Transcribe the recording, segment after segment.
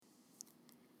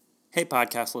Hey,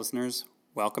 podcast listeners.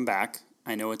 Welcome back.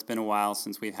 I know it's been a while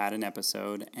since we've had an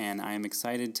episode, and I am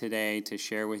excited today to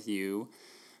share with you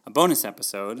a bonus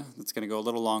episode that's going to go a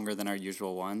little longer than our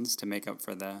usual ones to make up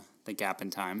for the gap in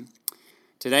time.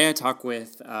 Today I talk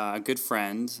with a good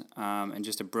friend and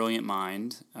just a brilliant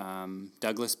mind,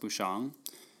 Douglas Bouchong,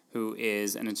 who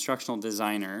is an instructional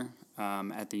designer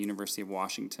at the University of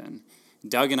Washington.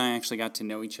 Doug and I actually got to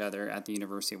know each other at the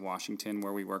University of Washington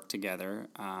where we worked together,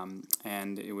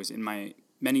 and it was in my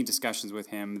many discussions with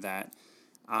him that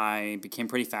I became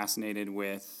pretty fascinated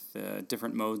with the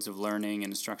different modes of learning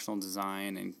and instructional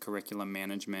design and curriculum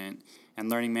management and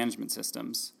learning management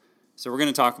systems. So we're going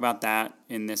to talk about that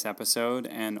in this episode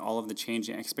and all of the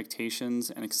changing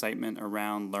expectations and excitement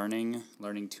around learning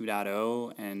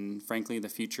 2.0, and frankly the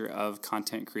future of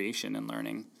content creation and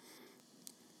learning.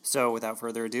 So without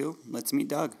further ado, let's meet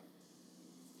Doug.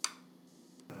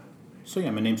 So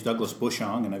my name's Douglas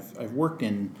Bouchong, and I've worked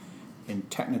in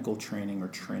technical training or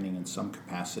training in some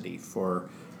capacity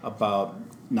for about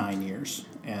 9 years.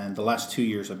 And the last 2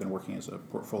 years I've been working as a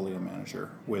portfolio manager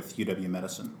with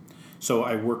UW-Medicine. So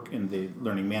I work in the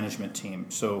learning management team.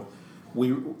 So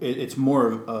it's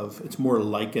more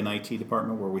like an IT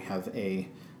department where we have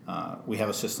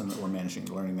a system that we're managing,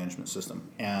 the learning management system,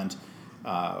 and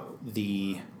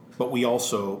but we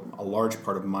also, a large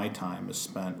part of my time is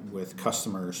spent with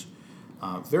customers,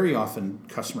 very often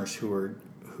customers who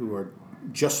are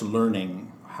just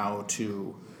learning how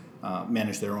to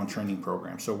manage their own training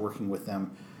program. So working with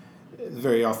them,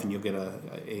 very often you'll get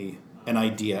an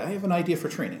idea. I have an idea for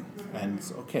training, and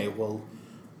it's, okay, well,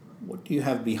 what do you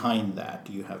have behind that?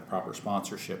 Do you have proper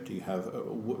sponsorship? Do you have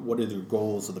what are the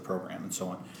goals of the program, and so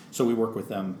on? So we work with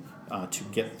them to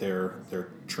get their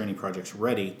training projects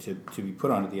ready to be put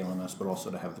onto the LMS, but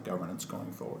also to have the governance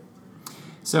going forward.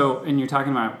 So, and you're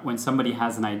talking about when somebody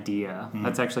has an idea,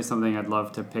 that's actually something I'd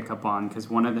love to pick up on, because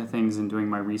one of the things in doing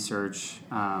my research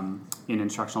in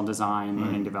instructional design,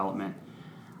 learning development,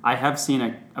 I have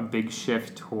seen a big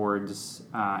shift towards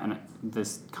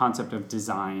this concept of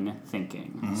design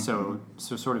thinking. So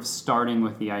sort of starting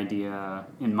with the idea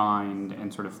in mind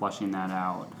and sort of fleshing that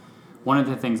out. One of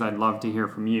the things I'd love to hear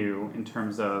from you in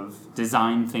terms of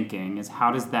design thinking is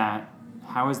how has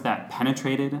that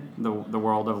penetrated the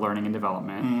world of learning and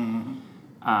development?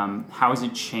 How has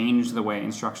it changed the way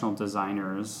instructional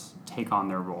designers take on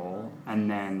their role? And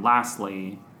then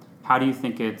lastly, how do you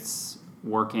think it's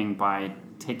working by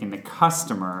taking the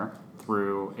customer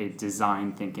through a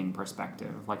design thinking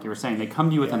perspective? Like you were saying, they come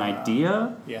to you with an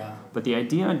idea, but the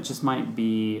idea just might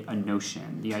be a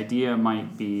notion. The idea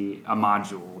might be a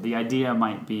module. The idea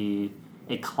might be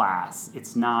a class.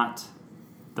 It's not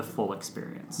the full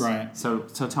experience. Right. So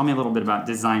tell me a little bit about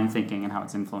design thinking and how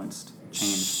it's influenced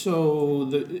change. So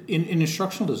in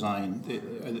instructional design,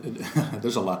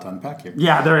 there's a lot to unpack here.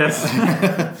 Yeah, there is.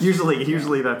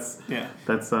 usually that's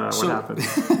what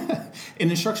happens.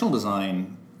 In instructional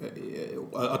design,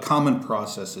 a common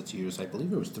process that's used, I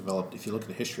believe it was developed, if you look at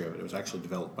the history of it, it was actually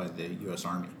developed by the U.S.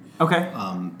 Army. Okay.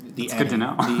 That's good to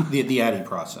know. the ADDIE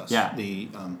process. Yeah. The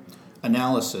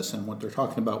analysis, and what they're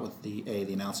talking about with the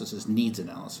analysis is needs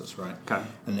analysis, right? Okay.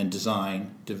 And then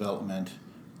design, development,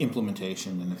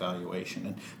 implementation, and evaluation.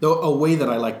 And a way that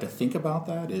I like to think about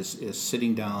that is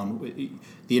sitting down.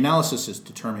 The analysis is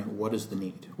determining what is the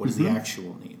need, what is the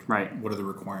actual need, right? What are the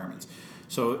requirements.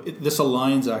 So this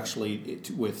aligns actually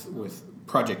with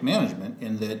project management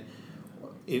in that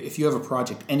if you have a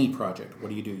project, any project, what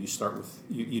do? You start with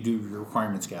you do your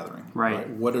requirements gathering, right?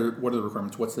 What are the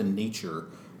requirements? What's the nature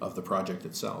of the project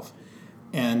itself?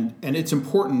 And it's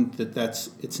important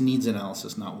it's needs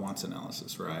analysis, not wants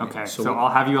analysis, right? Okay. So I'll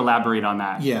have you elaborate on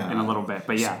that in a little bit,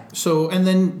 but yeah. So and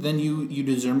then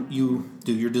you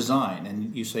do your design,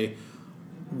 and you say,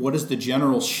 what is the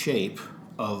general shape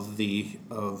of the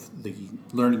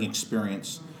learning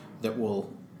experience that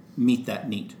will meet that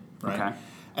need, right? Okay.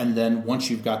 And then once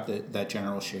you've got that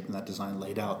general shape and that design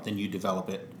laid out, then you develop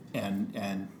it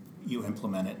and you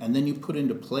implement it, and then you put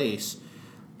into place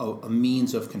a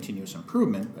means of continuous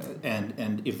improvement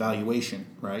and evaluation,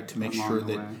 right? To make sure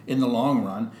that in the long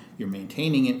run you're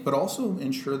maintaining it, but also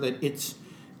ensure that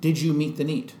did you meet the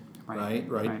need,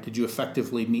 right? Did you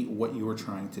effectively meet what you were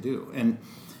trying to do? And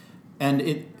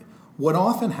what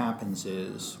often happens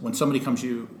is when somebody comes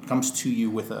to you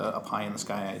with a pie in the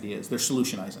sky idea, is they're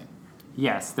solutionizing.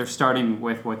 Yes, they're starting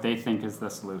with what they think is the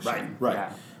solution. Right.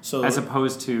 Yeah. So as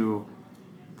opposed to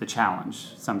the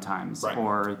challenge sometimes,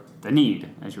 or the need,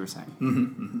 as you were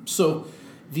saying. So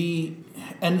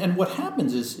and what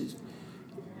happens is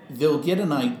they'll get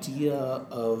an idea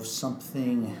of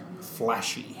something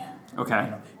flashy,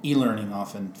 Okay. E-learning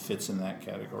often fits in that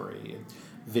category.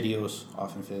 Videos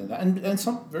often fit in that, and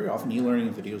some very often e-learning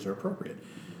and videos are appropriate.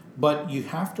 But you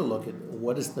have to look at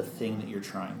what is the thing that you're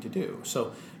trying to do.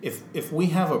 So if we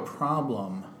have a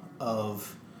problem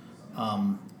of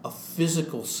a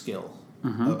physical skill,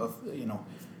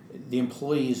 the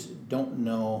employees don't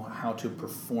know how to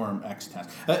perform X task.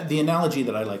 The analogy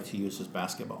that I like to use is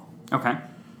basketball. Okay.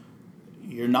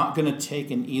 You're not going to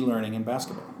take an e-learning in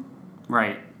basketball.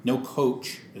 Right. No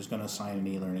coach is going to assign an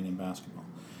e-learning in basketball.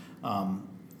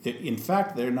 In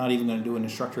fact, they're not even going to do an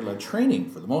instructor-led training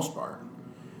for the most part.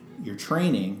 Your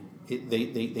training,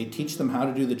 they teach them how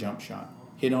to do the jump shot,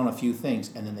 hit on a few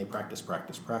things, and then they practice.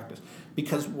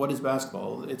 Because what is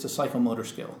basketball? It's a psychomotor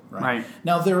skill, right?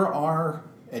 Now, there are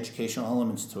educational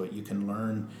elements to it. You can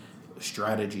learn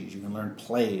strategies, you can learn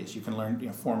plays, you can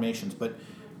learn formations,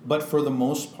 but for the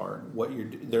most part,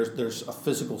 there's a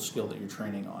physical skill that you're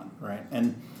training on, right?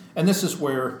 And this is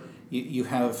where you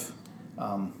have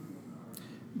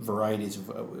varieties of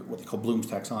what they call Bloom's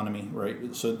taxonomy,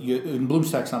 right? So in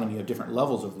Bloom's taxonomy, you have different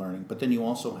levels of learning, but then you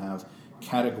also have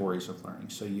categories of learning.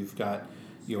 So you've got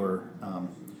your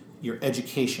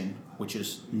education, which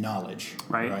is knowledge,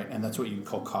 right? And that's what you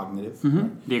call cognitive. Mm-hmm.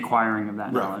 Right? The acquiring of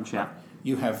that knowledge, yeah.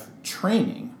 You have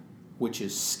training, which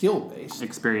is skill-based.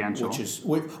 Experiential. It's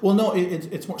more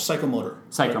psychomotor.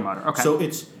 Psychomotor, right? Okay. So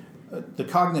it's the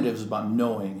cognitive is about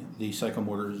knowing, the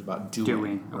psychomotor is about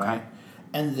doing. Okay. Right?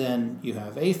 And then you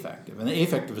have affective, and the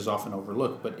affective is often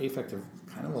overlooked, but affective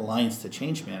kind of aligns to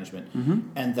change management,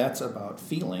 and that's about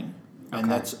feeling,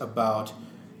 and that's about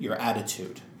your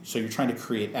attitude. So you're trying to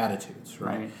create attitudes,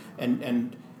 right?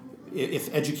 And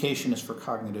if education is for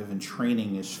cognitive and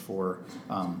training is for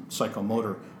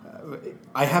psychomotor,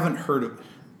 I haven't heard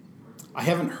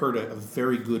a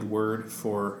very good word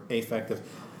for affective.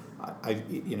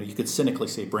 You could cynically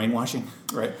say brainwashing,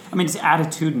 right? I mean, it's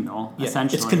attitudinal,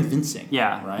 essentially. It's convincing,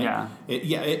 yeah, right?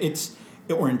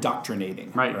 Yeah, or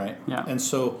indoctrinating, right? Yeah, and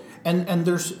so and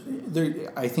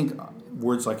I think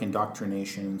words like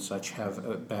indoctrination and such have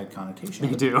a bad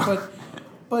connotation. They do,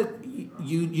 but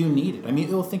you need it. I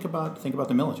mean, think about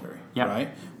the military, right?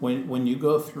 When you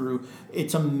go through,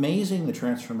 it's amazing the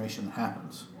transformation that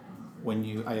happens.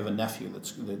 I have a nephew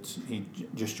he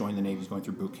just joined the Navy. He's going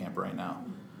through boot camp right now.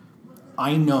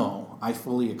 I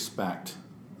fully expect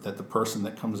that the person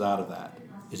that comes out of that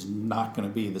is not going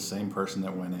to be the same person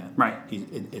that went in. Right.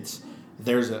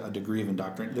 There's a degree of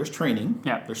indoctrination. There's training.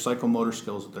 Yeah. There's psychomotor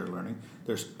skills that they're learning.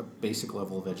 There's a basic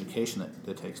level of education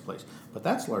that takes place. But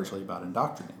that's largely about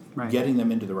indoctrinating, getting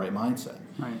them into the right mindset.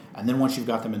 Right. And then once you've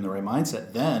got them in the right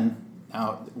mindset,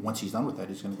 once he's done with that,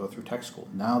 he's going to go through tech school.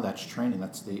 Now that's training.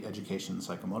 That's the education and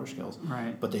psychomotor skills.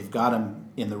 Right. But they've got him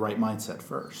in the right mindset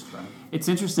first, right? It's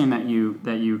interesting that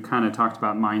you kind of talked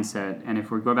about mindset, and if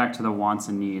we go back to the wants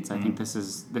and needs, I think this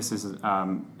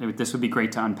would be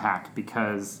great to unpack,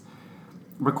 because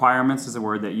requirements is a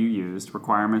word that you used.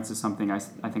 Requirements is something I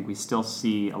think we still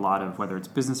see a lot of, whether it's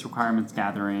business requirements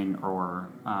gathering or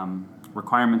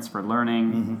requirements for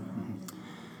learning.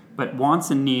 But wants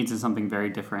and needs is something very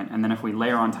different. And then if we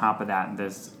layer on top of that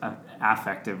this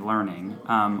affective learning,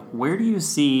 where do you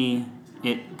see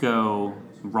it go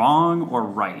wrong or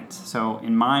right? So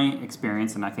in my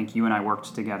experience, and I think you and I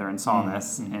worked together and saw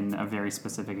this in a very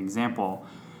specific example,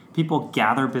 people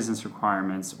gather business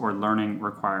requirements or learning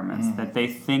requirements that they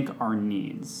think are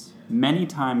needs. Many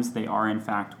times they are in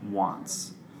fact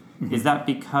wants. Is that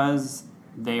because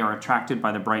they are attracted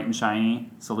by the bright and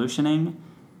shiny solutioning?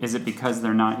 Is it because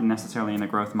they're not necessarily in a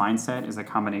growth mindset? Is it a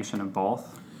combination of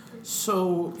both?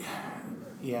 So,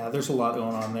 yeah, there's a lot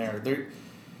going on there.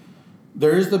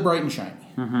 There is the bright and shiny,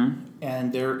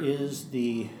 and there is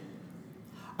the.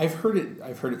 I've heard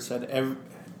it said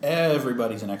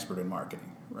everybody's an expert in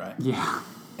marketing, right? Yeah.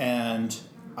 And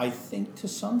I think to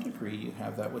some degree you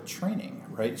have that with training,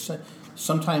 right? So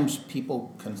sometimes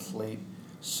people conflate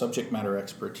subject matter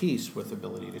expertise with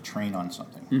ability to train on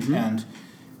something,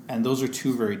 and those are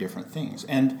two very different things.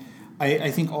 And I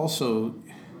think also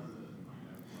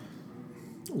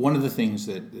one of the things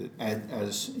that,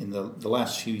 as in the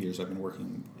last few years, I've been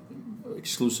working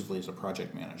exclusively as a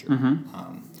project manager.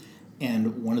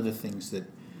 And one of the things that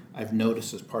I've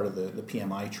noticed as part of the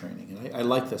PMI training, and I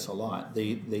like this a lot,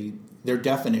 their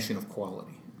definition of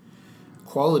quality.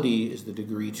 Quality is the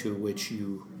degree to which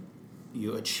you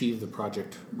achieve the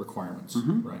project requirements,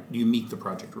 right? You meet the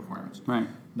project requirements, right?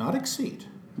 Not exceed.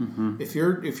 If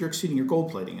you're exceeding, you're gold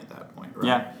plating at that point, right?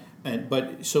 Yeah.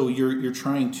 But so you're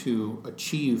trying to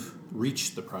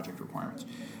reach the project requirements,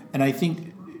 and I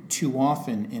think too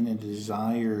often in a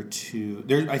desire to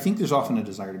I think there's often a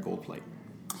desire to gold plate.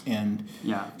 And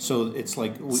so it's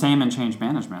like... Same in change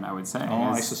management, I would say.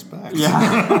 I suspect.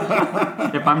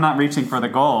 Yeah. If I'm not reaching for the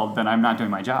goal, then I'm not doing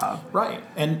my job. Right.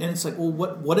 And it's like, well,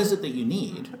 what is it that you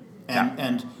need?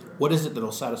 And what is it that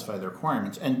will satisfy the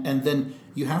requirements? And then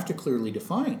you have to clearly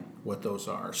define what those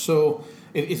are. So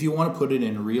if you want to put it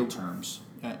in real terms,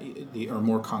 or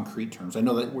more concrete terms, I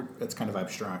know that's kind of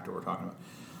abstract what we're talking about.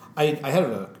 I had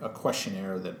a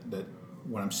questionnaire that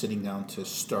when I'm sitting down to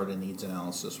start a needs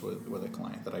analysis with a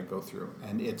client that I go through,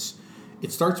 and it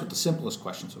starts with the simplest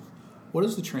questions of what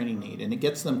does the training need, and it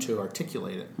gets them to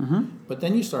articulate it. Mm-hmm. But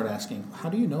then you start asking, how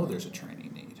do you know there's a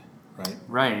training need, right?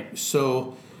 Right.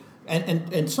 So,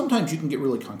 and sometimes you can get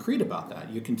really concrete about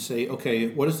that. You can say, okay,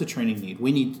 what does the training need?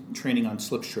 We need training on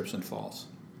slips, trips, and falls.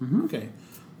 Mm-hmm. Okay,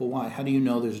 well, why? How do you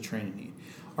know there's a training need?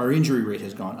 Our injury rate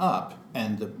has gone up,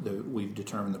 and we've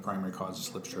determined the primary cause is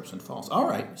slips, trips, and falls. All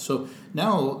right, so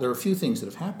now there are a few things that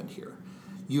have happened here.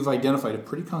 You've identified a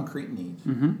pretty concrete need,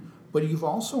 mm-hmm. but you've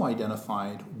also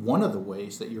identified one of the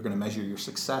ways that you're going to measure your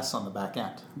success on the back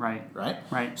end. Right.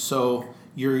 Right. So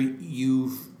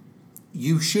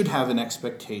you should have an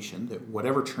expectation that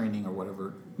whatever training or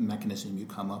whatever mechanism you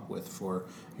come up with for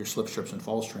your slips, trips, and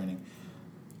falls training,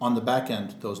 on the back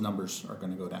end, those numbers are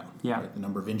going to go down. Yeah. Right? The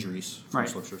number of injuries from right.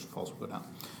 slips, trips, and falls will go down.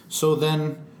 So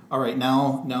then, all right,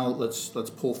 now let's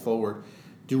pull forward.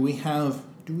 Do we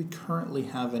currently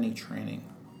have any training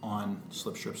on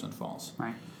slips, trips, and falls?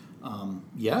 Right.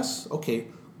 Yes. Okay.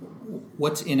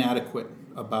 What's inadequate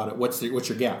about it? What's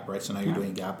your gap? Right. So now you're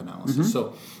doing gap analysis. Mm-hmm.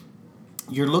 So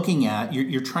you're looking at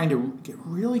you're trying to get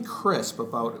really crisp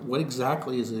about what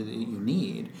exactly is it that you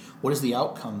need. What is the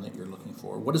outcome that you're looking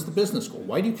for? What is the business goal?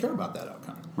 Why do you care about that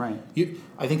outcome? Right.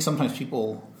 I think sometimes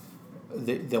people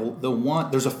they'll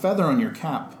want, there's a feather on your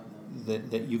cap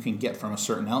that you can get from a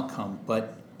certain outcome,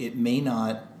 but it may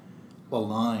not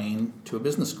align to a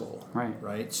business goal.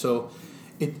 Right. So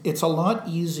it's a lot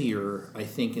easier, I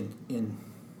think, in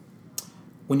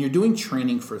when you're doing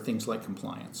training for things like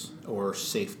compliance or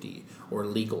safety or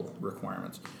legal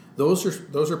requirements. Those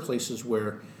are places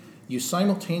where you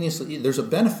simultaneously, there's a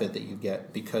benefit that you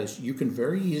get because you can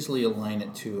very easily align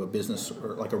it to a business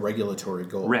or like a regulatory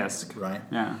goal. Risk. Right.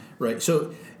 Yeah. Right.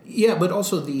 So yeah, but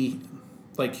also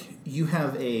you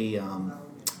have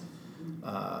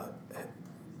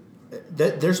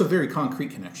there's a very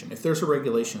concrete connection. If there's a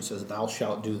regulation that says thou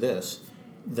shalt do this,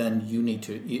 then you need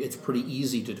to. It's pretty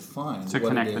easy to define to what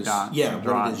connect it is. the dots. Yeah,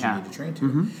 what it is you need to train to,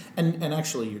 mm-hmm. and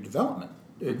actually your development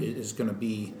is going to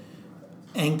be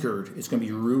anchored. It's going to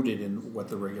be rooted in what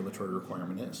the regulatory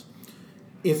requirement is.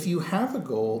 If you have a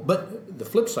goal, but the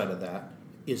flip side of that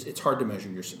is it's hard to measure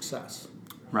your success,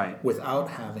 right, without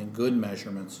having good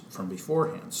measurements from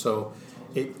beforehand. So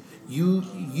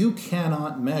you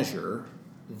cannot measure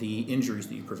the injuries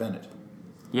that you prevented.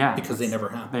 Yeah, because they never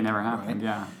happened. They never happened. Right?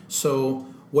 Yeah. So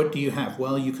what do you have?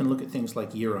 Well, you can look at things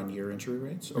like year-on-year injury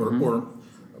rates, or, mm-hmm. or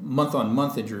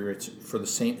month-on-month injury rates for the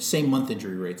same month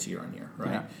injury rates year-on-year,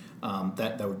 right? Yeah.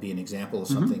 That would be an example of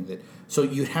something mm-hmm. that. So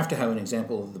you'd have to have an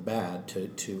example of the bad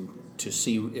to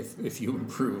see if you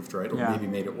improved, right, or maybe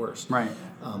made it worse. Right.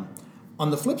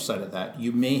 On the flip side of that,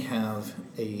 you may have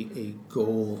a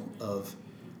goal of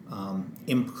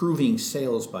improving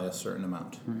sales by a certain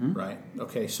amount, mm-hmm. right?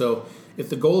 Okay, so if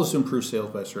the goal is to improve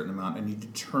sales by a certain amount and you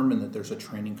determine that there's a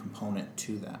training component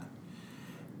to that,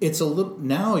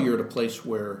 now you're at a place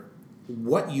where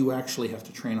what you actually have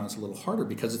to train on is a little harder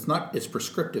because it's not as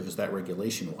prescriptive as that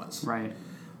regulation was. Right.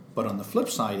 But on the flip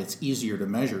side, it's easier to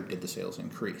measure did the sales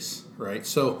increase, right?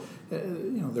 So,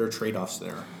 there are trade-offs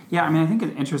there. Yeah, I mean, I think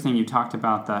it's interesting you talked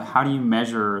about how do you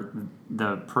measure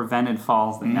the prevented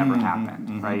falls that never happened,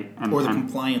 mm-hmm. right? Or the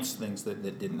compliance things that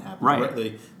didn't happen. Right.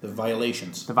 The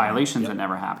violations. The violations yep. that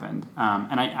never happened.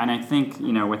 And I think,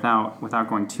 without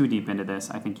going too deep into this,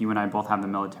 I think you and I both have the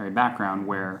military background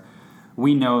where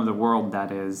we know the world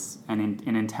that is an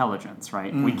intelligence,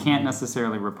 right? Mm-hmm. We can't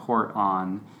necessarily report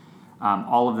on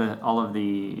all of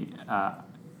the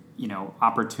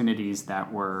opportunities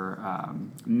that were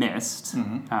missed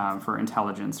mm-hmm. For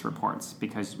intelligence reports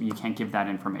because you can't give that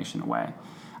information away.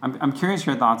 I'm curious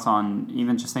your thoughts on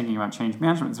even just thinking about change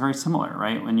management. It's very similar,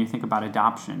 right? When you think about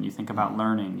adoption, you think about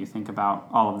learning, you think about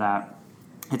all of that.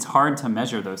 It's hard to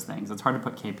measure those things. It's hard to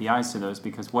put KPIs to those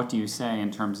because what do you say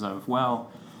in terms of,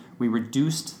 well, we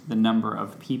reduced the number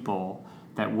of people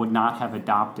that would not have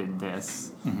adopted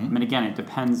this. Mm-hmm. I mean, again, it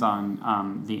depends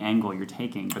on the angle you're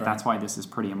taking, but right. that's why this is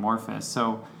pretty amorphous.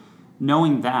 So,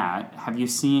 knowing that, have you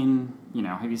seen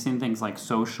things like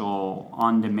social,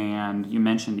 on demand? You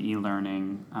mentioned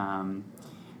e-learning.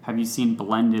 have you seen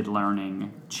blended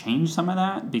learning change some of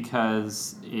that?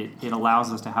 Because it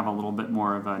allows us to have a little bit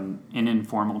more of an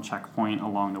informal checkpoint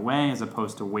along the way, as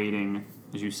opposed to waiting,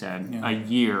 as you said, a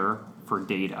year for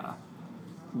data.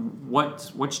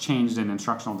 What's changed in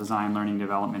instructional design, learning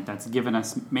development that's given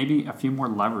us maybe a few more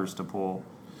levers to pull?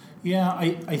 Yeah,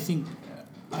 I think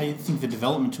the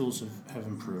development tools have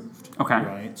improved. Okay.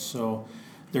 Right. So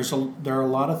there are a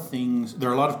lot of things. There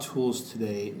are a lot of tools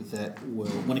today that will,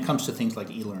 when it comes to things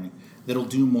like e-learning, that'll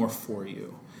do more for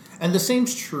you. And the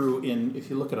same's true if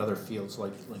you look at other fields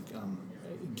like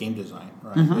game design.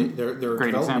 Right. Mm-hmm. There are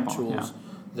Great development example, tools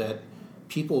that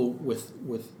people with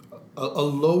a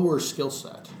lower skill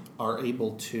set are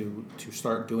able to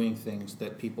start doing things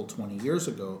that people 20 years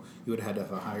ago you would have had to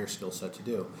have a higher skill set to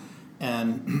do.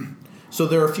 And so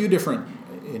there are a few different.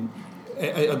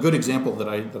 A good example that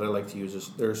I like to use is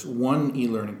there's one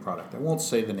e-learning product. I won't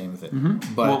say the name of it,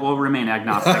 but we'll remain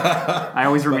agnostic. I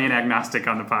always remain agnostic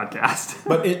on the podcast.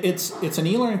 But it's an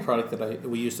e-learning product that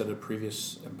we used at a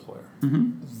previous employer.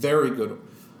 Very good,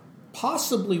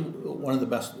 possibly one of the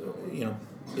best.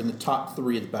 In the top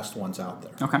 3 of the best ones out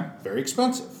there. Okay. Very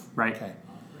expensive. Right. Okay.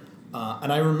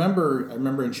 And I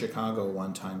remember in Chicago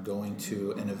one time going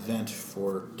to an event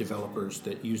for developers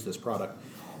that use this product,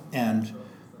 and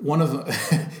one of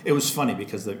the, it was funny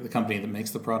because the company that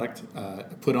makes the product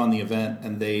put on the event,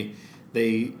 and they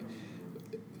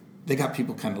got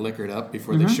people kind of liquored up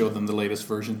before they showed them the latest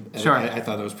version. Sure. I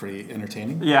thought that was pretty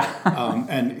entertaining. Yeah.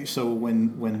 And so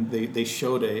when they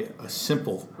showed a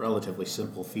relatively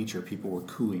simple feature, people were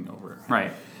cooing over it.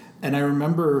 Right. And I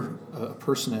remember a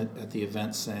person at the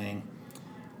event saying,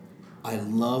 I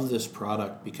love this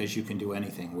product because you can do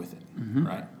anything with it,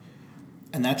 right?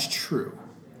 And that's true.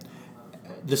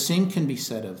 The same can be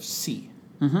said of C.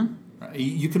 Right?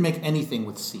 You can make anything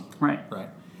with C. Right. Right.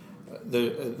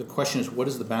 The question is, what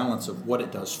is the balance of what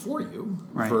it does for you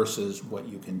versus what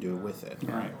you can do with it,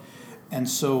 right? And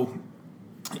so,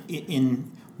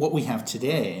 in what we have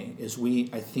today is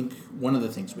I think one of the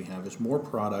things we have is more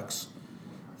products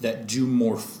that do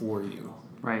more for you,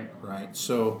 right? Right.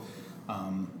 So,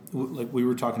 like we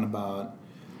were talking about,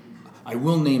 I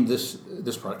will name this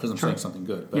product because I'm saying something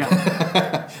good,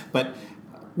 but but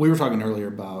we were talking earlier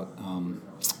about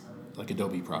like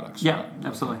Adobe products. Yeah, right?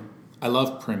 absolutely. Okay. I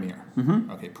love Premiere.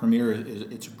 Okay, Premiere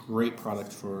it's a great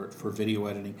product for video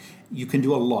editing. You can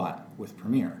do a lot with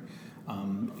Premiere.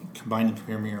 Combining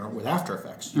Premiere with After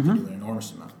Effects, you can do an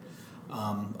enormous amount.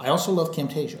 I also love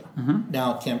Camtasia.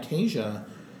 Now, Camtasia,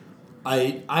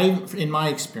 I in my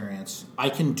experience, I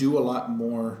can do a lot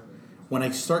more when I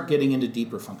start getting into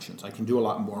deeper functions. I can do a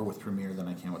lot more with Premiere than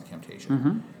I can with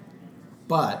Camtasia.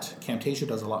 But Camtasia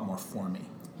does a lot more for me.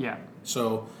 Yeah.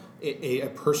 So a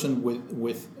person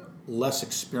with less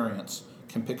experience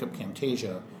can pick up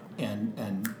Camtasia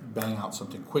and bang out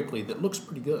something quickly that looks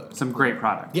pretty good. Some great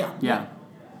product. Yeah.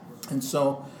 And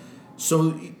so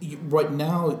right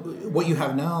now, what you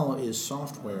have now is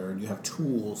software, and you have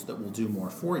tools that will do more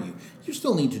for you. You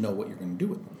still need to know what you're going to do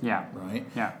with them. Yeah. Right?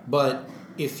 Yeah. But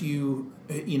if you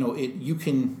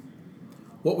can,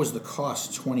 what was the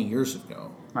cost 20 years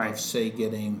ago of, say,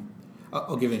 getting,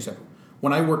 I'll give you an example.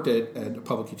 When I worked at a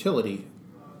public utility,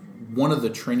 one of the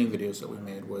training videos that we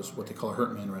made was what they call a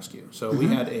hurt man rescue. So we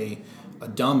had a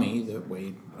dummy that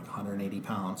weighed like 180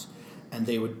 pounds, and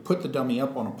they would put the dummy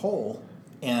up on a pole,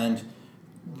 and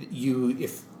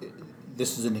if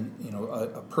this is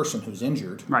a person who's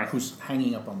injured, who's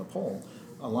hanging up on the pole,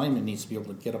 a lineman needs to be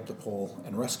able to get up the pole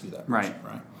and rescue that person,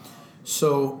 right?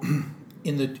 So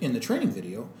in the training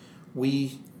video,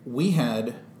 we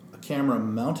had a camera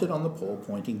mounted on the pole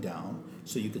pointing down,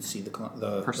 so you could see the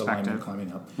lineman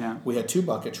climbing up. Yeah. We had 2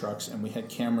 bucket trucks, and we had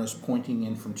cameras pointing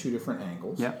in from 2 different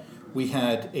angles. Yep. We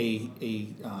had a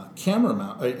camera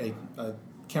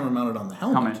mounted on the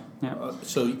helmet. Yeah.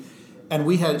 So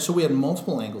we had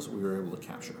multiple angles that we were able to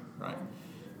capture. Right.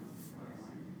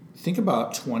 Think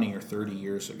about 20 or 30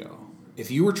 years ago. If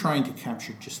you were trying to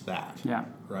capture just that. Yeah.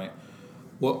 Right.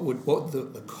 What would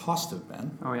the cost have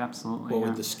been? Oh, yeah, absolutely. What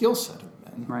would the skill set have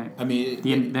been? Right. I mean,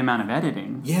 the amount of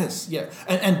editing. Yes, yeah,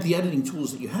 and the editing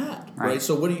tools that you had, right?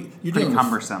 So what you're pretty dealing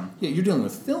cumbersome. You're dealing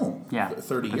with film. Yeah.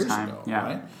 30 years ago, yeah.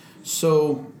 right?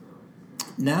 So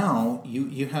now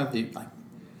you have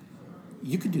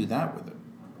you could do that with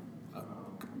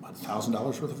 $1,000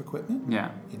 worth of equipment.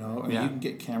 Yeah. You can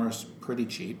get cameras pretty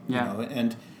cheap. Yeah.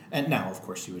 And now of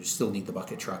course you would still need the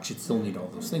bucket trucks. You'd still need all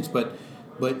those things, but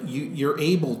you're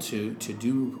able to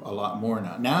do a lot more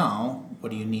now. Now, what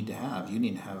do you need to have? You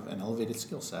need to have an elevated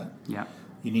skill set. Yeah.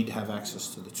 You need to have access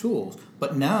to the tools.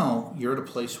 But now you're at a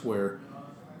place where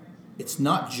it's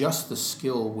not just the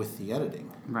skill with the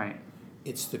editing. Right.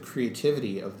 it's the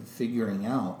creativity of figuring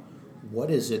out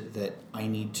what is it that I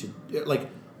need to, like,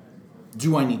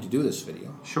 do I need to do this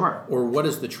video? Sure. Or what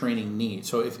does the training need?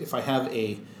 So if I have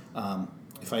a,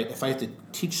 if I have to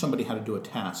teach somebody how to do a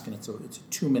task, and it's a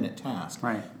 2-minute task,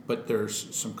 right, but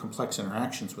there's some complex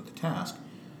interactions with the task,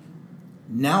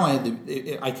 now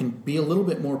I can be a little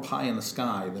bit more pie in the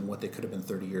sky than what they could have been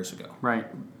 30 years ago. Right.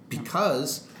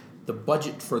 Because the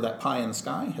budget for that pie in the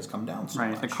sky has come down so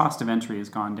much. The cost of entry has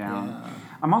gone down. Yeah.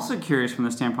 I'm also curious from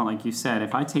the standpoint, like you said,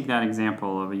 if I take that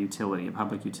example of a utility, a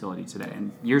public utility today,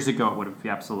 and years ago it would have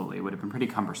been pretty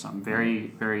cumbersome, very,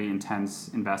 very intense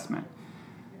investment.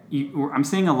 I'm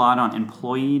seeing a lot on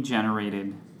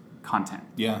employee-generated content,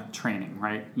 training,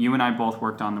 right? You and I both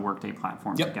worked on the Workday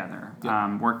platform together.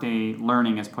 Workday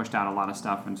Learning has pushed out a lot of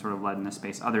stuff and sort of led in this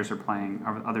space. Others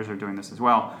are doing this as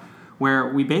well,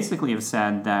 where we basically have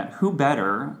said that who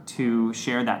better to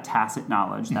share that tacit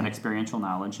knowledge, that experiential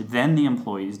knowledge, than the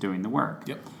employees doing the work.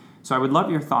 So I would love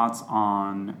your thoughts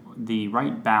on the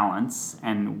right balance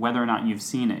and whether or not you've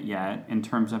seen it yet in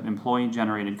terms of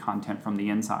employee-generated content from the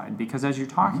inside. Because as you're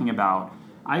talking about,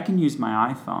 I can use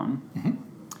my iPhone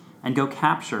and go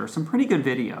capture some pretty good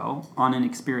video on an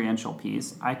experiential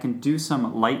piece. I can do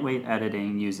some lightweight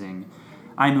editing using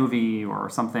iMovie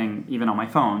or something, even on my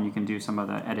phone, you can do some of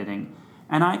the editing.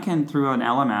 And I can, through an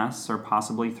LMS or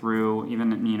possibly through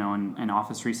even, in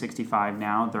Office 365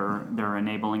 now, they're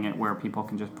enabling it where people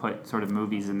can just put sort of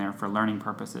movies in there for learning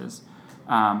purposes.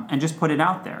 And just put it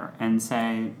out there and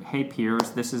say, hey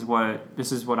peers, this is what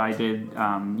I did,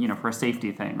 for a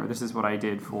safety thing, or this is what I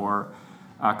did for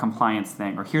a compliance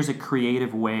thing, or here's a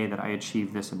creative way that I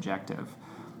achieved this objective.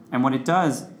 And what it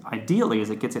does, ideally, is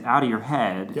it gets it out of your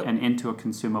head and into a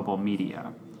consumable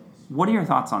media. What are your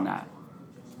thoughts on that?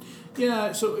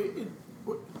 Yeah, so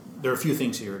there are a few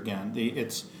things here again.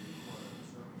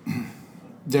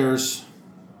 There's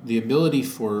the ability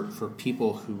for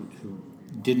people who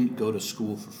didn't go to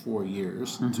school for 4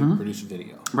 years to produce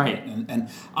video. Right. And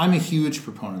I'm a huge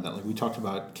proponent of that. Like we talked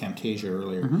about Camtasia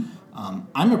earlier.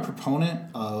 I'm a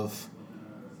proponent of,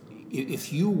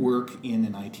 if you work in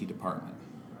an IT department,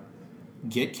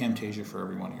 get Camtasia for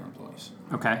every one of your employees.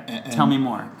 Okay. Tell me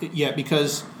more. Yeah,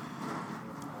 because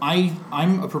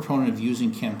I'm a proponent of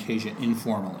using Camtasia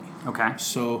informally. Okay.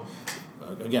 So,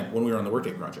 again, when we were on the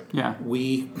Workday project,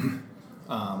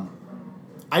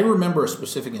 I remember a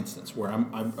specific instance where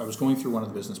I was going through one of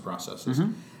the business processes,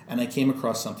 and I came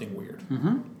across something weird.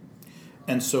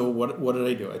 And so what did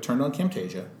I do? I turned on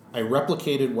Camtasia, I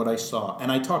replicated what I saw,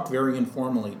 and I talked very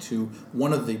informally to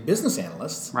one of the business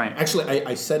analysts. Right. Actually,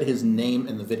 I said his name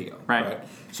in the video. Right.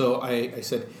 So I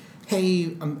said,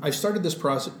 hey, I've started this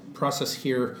process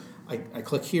here. I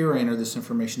click here, I enter this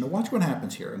information. Now watch what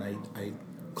happens here. And I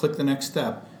click the next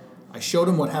step. I showed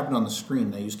him what happened on the screen.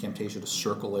 And I used Camtasia to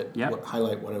circle it,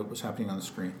 highlight what was happening on the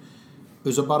screen. It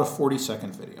was about a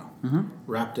 40-second video.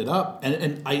 Wrapped it up,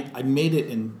 and I made it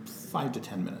in 5 to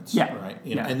 10 minutes. Right.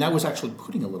 And that was actually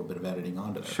putting a little bit of editing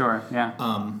onto it. Sure. Yeah.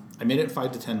 I made it in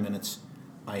 5 to 10 minutes.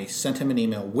 I sent him an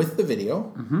email with the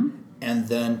video, and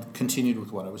then continued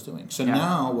with what I was doing. So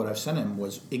now what I've sent him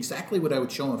was exactly what I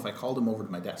would show him if I called him over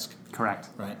to my desk. Correct.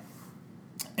 Right.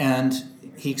 And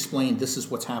he explained, this is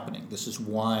what's happening. This is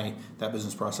why that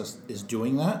business process is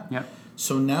doing that. Yep.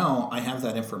 So now I have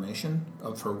that information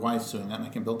for why it's doing that, and I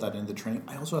can build that into the training.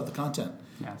 I also have the content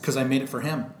because I made it for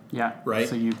him. Yeah. Right.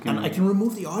 So you can, and I can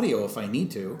remove the audio if I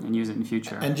need to, and use it in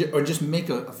future, or just make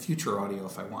a future audio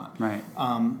if I want. Right.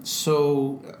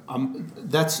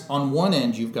 That's on one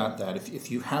end. You've got that.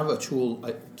 If you have a tool,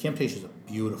 Camtasia is a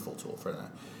beautiful tool for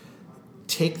that.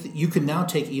 You can now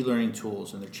take e-learning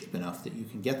tools, and they're cheap enough that you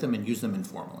can get them and use them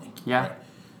informally. Yeah. Right?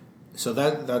 So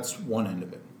that's one end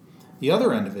of it. The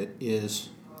other end of it is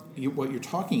what you're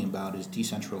talking about is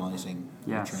decentralizing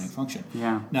the training function.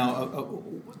 Yeah. Now,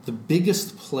 the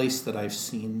biggest place that I've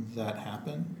seen that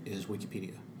happen is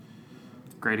Wikipedia.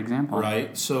 Great example.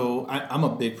 Right. So I'm a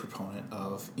big proponent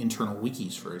of internal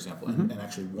wikis, for example. And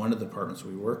actually, one of the departments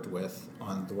we worked with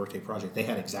on the Workday project, they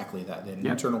had exactly that. They had an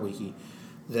internal wiki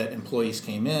that employees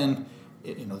came in.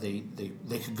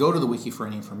 They could go to the wiki for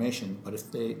any information, but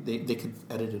if they could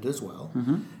edit it as well.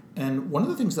 And one of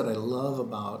the things that I love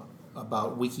about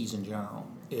wikis in general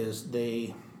is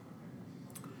they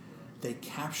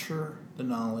capture the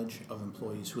knowledge of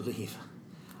employees who leave.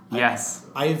 Yes.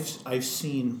 I've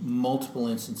seen multiple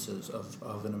instances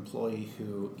of an employee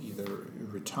who either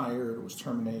retired or was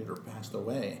terminated or passed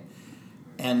away,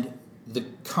 and the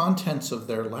contents of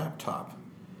their laptop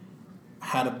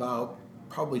had about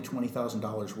probably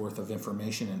 $20,000 worth of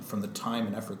information and from the time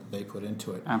and effort that they put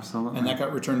into it. Absolutely. And that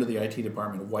got returned to the IT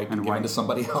department, wiped and given to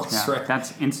somebody else, yeah. right?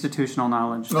 That's institutional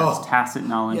knowledge. That's tacit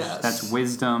knowledge. Yes. That's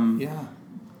wisdom. Yeah.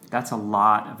 That's a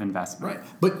lot of investment. Right.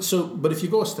 But if you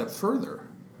go a step further,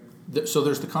 so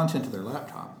there's the content of their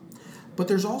laptop, but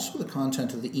there's also the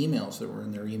content of the emails that were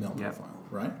in their email profile,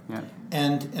 right? Yeah.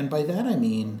 And by that I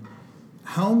mean,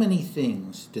 how many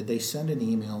things did they send an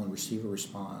email and receive a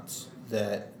response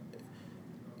that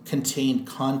contained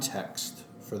context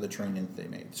for the training that they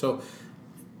made? So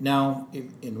now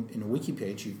in a wiki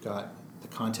page, you've got the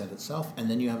content itself,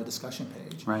 and then you have a discussion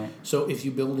page. Right. So if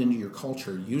you build into your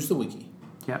culture, use the wiki.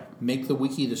 Yep. Make the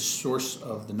wiki the source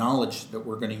of the knowledge that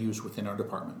we're going to use within our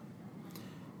department.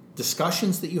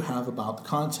 Discussions that you have about the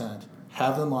content,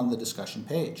 have them on the discussion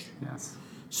page. Yes.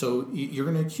 So you're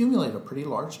going to accumulate a pretty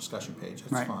large discussion page.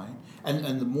 That's right. fine.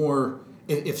 And the more,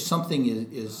 if something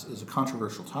is a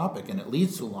controversial topic and it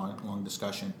leads to a long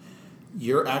discussion,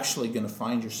 you're actually going to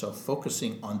find yourself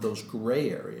focusing on those gray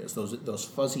areas, those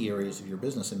fuzzy areas of your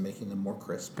business, and making them more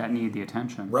crisp. That need the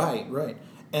attention. Right.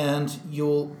 And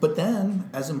but then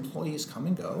as employees come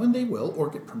and go, and they will, or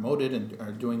get promoted and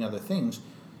are doing other things,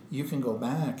 you can go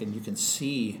back and you can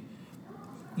see.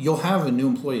 You'll have a new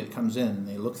employee that comes in and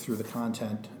they look through the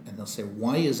content and they'll say,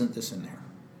 "Why isn't this in there?"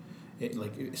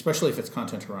 Especially if it's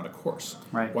content around a course.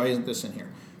 Right. Why isn't this in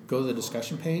here? Go to the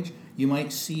discussion page. You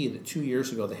might see that 2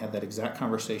 years ago they had that exact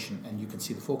conversation, and you can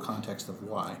see the full context of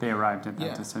why they arrived at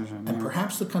that decision. And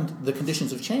perhaps the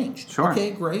conditions have changed. Sure.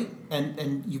 Okay, great.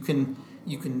 And you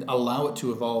can allow it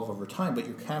to evolve over time, but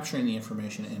you're capturing the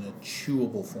information in a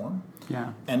chewable form.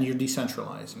 Yeah. And you're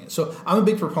decentralizing it. So I'm a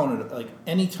big proponent of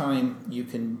anytime you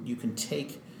can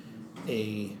take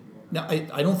a. Now,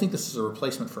 I don't think this is a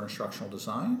replacement for instructional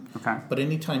design. Okay. But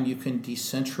anytime you can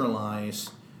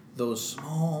decentralize those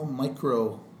small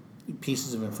micro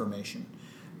pieces of information.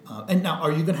 And now,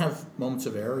 are you going to have moments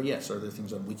of error? Yes. Are there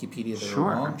things on Wikipedia that are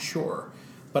wrong? Sure.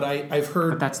 But I've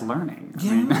heard. But that's learning.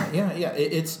 Yeah.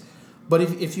 It's. But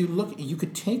if you look, you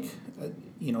could take,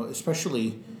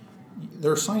 especially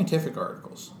there are scientific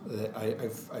articles that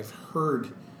I've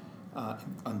heard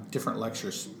on different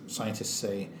lectures. Scientists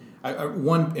say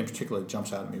one in particular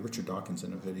jumps out at me. Richard Dawkins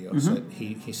in a video said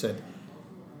he said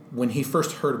when he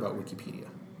first heard about Wikipedia,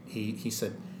 he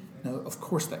said, "No, of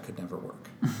course that could never work.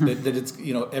 that it's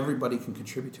everybody can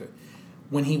contribute to it."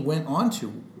 When he went on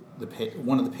to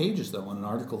one of the pages though on an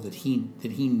article that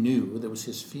he knew that was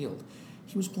his field,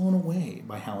 he was blown away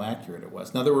by how accurate it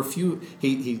was. Now there were a few.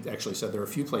 He actually said there were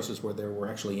a few places where there were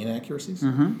actually inaccuracies,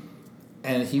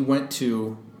 and he went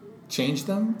to change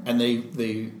them, and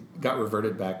they got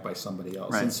reverted back by somebody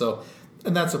else. Right.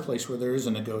 And that's a place where there is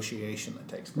a negotiation that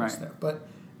takes place there. But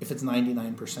if it's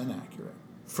 99% accurate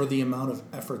for the amount of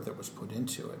effort that was put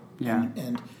into it,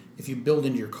 and if you build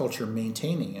into your culture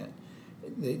maintaining it,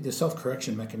 the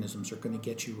self-correction mechanisms are going to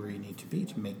get you where you need to be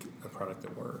to make a product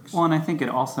that works. Well, and I think it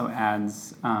also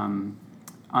adds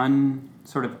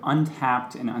sort of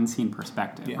untapped and unseen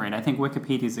perspective, right? I think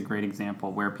Wikipedia is a great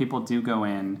example where people do go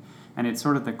in, and it's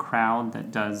sort of the crowd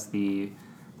that does the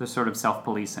sort of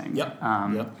self-policing.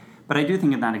 But I do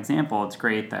think in that example, it's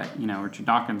great that Richard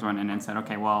Dawkins went in and said,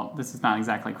 "Okay, well, this is not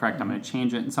exactly correct. I'm going to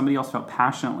change it," and somebody else felt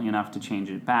passionately enough to change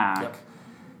it back.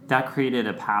 That created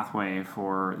a pathway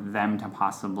for them to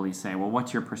possibly say, well,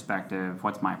 what's your perspective?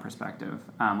 What's my perspective?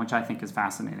 Which I think is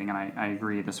fascinating, and I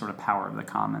agree, the sort of power of the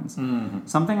commons.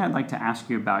 Something I'd like to ask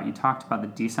you about, you talked about the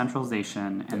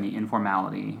decentralization and the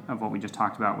informality of what we just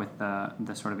talked about with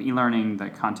the sort of e-learning, the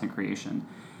content creation.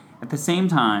 At the same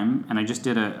time, and I just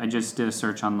did a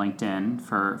search on LinkedIn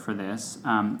for this,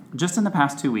 just in the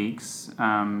past 2 weeks,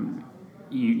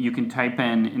 you can type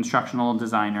in instructional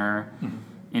designer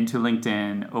into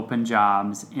LinkedIn, open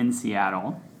jobs in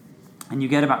Seattle, and you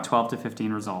get about 12 to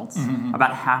 15 results.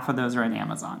 About half of those are at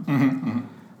Amazon.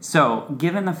 So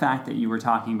given the fact that you were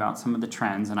talking about some of the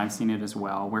trends, and I've seen it as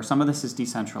well, where some of this is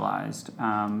decentralized,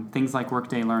 things like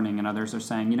Workday Learning and others are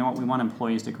saying, we want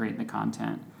employees to create the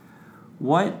content.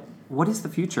 What is the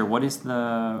future? Why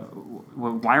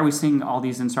are we seeing all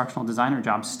these instructional designer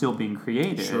jobs still being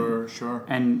created? Sure.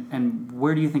 And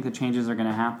where do you think the changes are going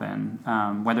to happen?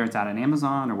 Whether it's at an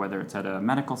Amazon or whether it's at a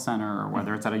medical center or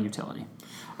whether it's at a utility?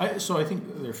 So I think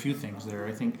there are a few things there.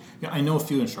 I think I know a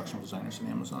few instructional designers in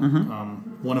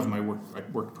Amazon. One of them I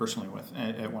worked personally with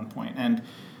at one point, and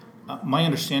my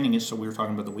understanding is, so we were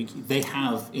talking about the wiki. They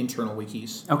have internal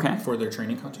wikis for their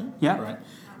training content. Right.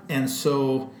 And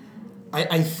so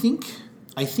I think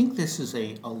this is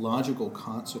a logical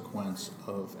consequence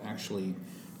of actually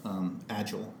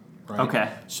Agile, right?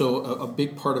 Okay. So a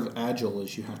big part of Agile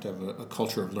is you have to have a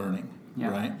culture of learning,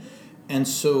 right? And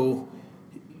so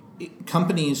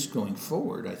companies going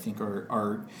forward, I think,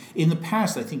 are in the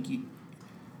past, I think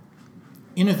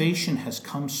innovation has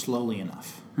come slowly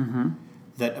enough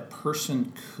that a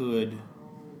person could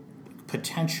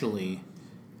potentially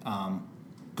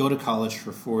go to college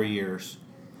for 4 years,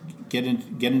 get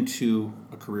into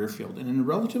a career field, and in a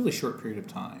relatively short period of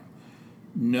time,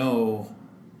 know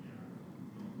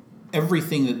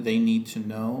everything that they need to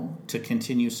know to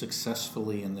continue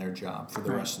successfully in their job for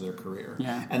the rest of their career.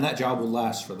 Yeah. And that job will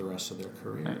last for the rest of their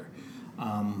career.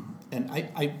 Right. And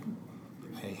I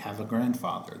have a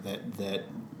grandfather that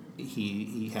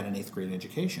he had an 8th grade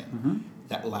education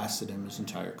that lasted him his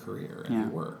entire career, and he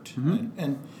worked.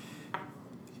 And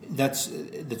that's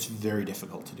very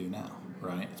difficult to do now,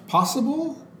 right? It's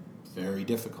possible, very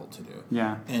difficult to do.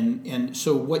 Yeah. And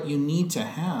so what you need to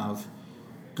have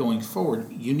going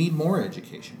forward, you need more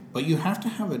education, but you have to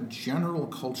have a general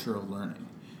culture of learning.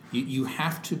 You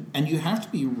have to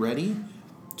be ready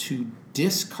to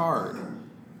discard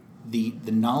the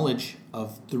knowledge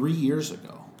of 3 years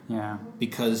ago. Yeah.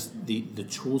 Because the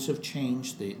tools have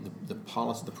changed, the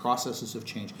policy, the processes have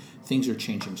changed. Things are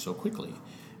changing so quickly,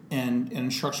 and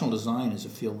instructional design is a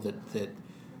field that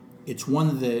it's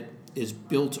one that is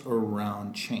built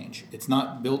around change. It's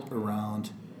not built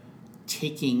around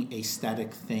taking a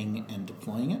static thing and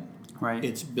deploying it. Right.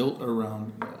 It's built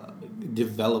around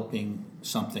developing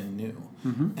something new,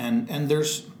 and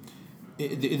there's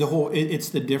it's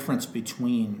the difference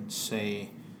between, say,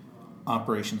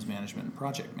 operations management and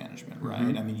project management,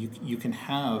 right? I mean, you can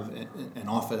have an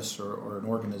office or an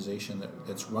organization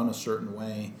that's run a certain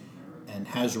way and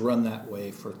has run that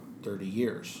way for 30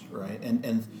 years, right?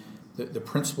 And the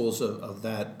principles of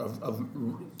that of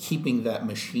keeping that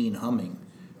machine humming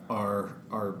are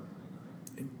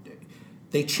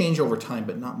they change over time,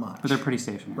 but not much. But they're pretty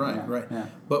stationary. Right. Yeah.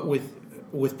 But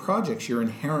with projects, you're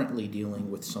inherently dealing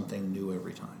with something new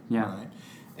every time. Yeah. Right.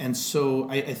 And so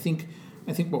I think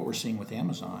what we're seeing with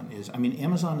Amazon is, I mean,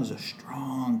 Amazon is a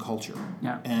strong culture.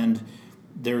 Yeah. And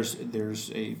there's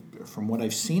a, from what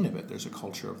I've seen of it, there's a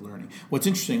culture of learning. What's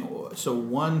interesting, so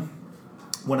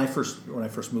when I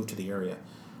first moved to the area,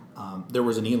 there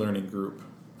was an e-learning group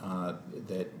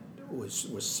that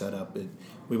was set up.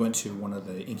 We went to one of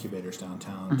the incubators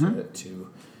downtown to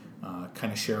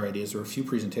kind of share ideas. There were a few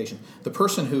presentations. The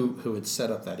person who had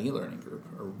set up that e-learning group,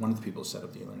 or one of the people who set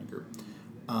up the e-learning group,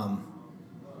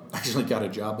 actually got a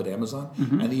job at Amazon,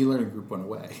 and the e-learning group went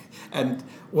away. And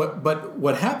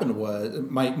what happened was,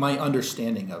 my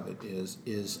understanding of it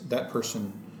is that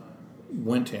person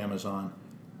went to Amazon,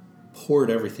 poured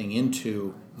everything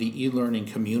into the e-learning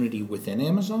community within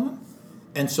Amazon,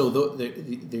 and so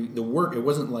the work, it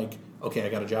wasn't like, okay, I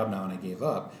got a job now and I gave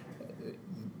up.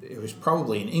 It was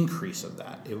probably an increase of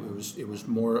that. It was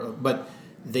more, but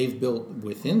they've built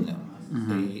within them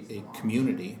a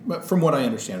community. But from what I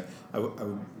understand, I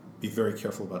would be very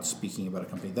careful about speaking about a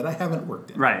company that I haven't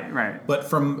worked in. Right. But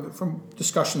from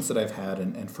discussions that I've had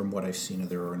and from what I've seen of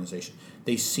their organization,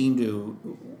 they seem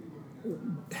to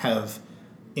have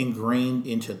ingrained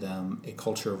into them a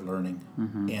culture of learning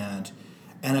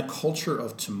and a culture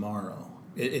of tomorrow.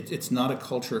 It's not a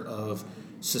culture of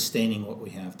sustaining what we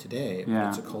have today. Yeah.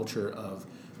 It's a culture of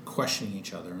questioning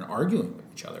each other and arguing with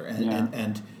each other,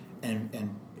 and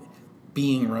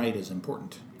being right is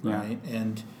important, right?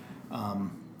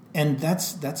 And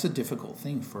that's a difficult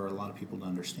thing for a lot of people to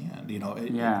understand. You know,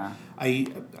 I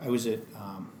was at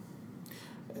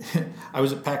I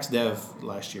was at PAX Dev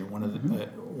last year. One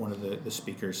of the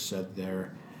speakers said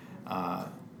there,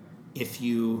 if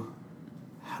you,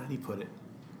 how did he put it?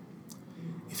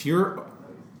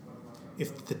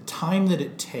 If the time that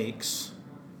it takes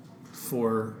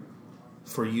for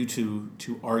you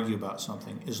to argue about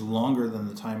something is longer than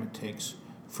the time it takes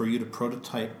for you to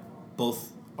prototype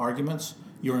both arguments,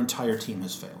 your entire team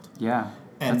has failed. Yeah.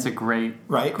 And that's a great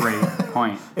great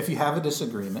point. If you have a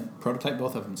disagreement, prototype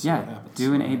both of them and see what happens.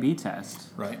 Do an A/B test.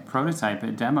 Right. Prototype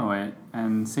it, demo it,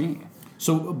 and see.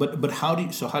 So, but how do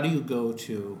you go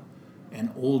to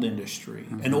an old industry,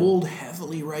 an old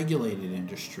heavily regulated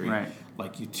industry,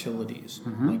 like utilities,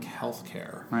 like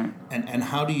healthcare, and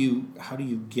how do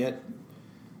you get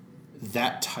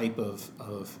that type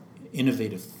of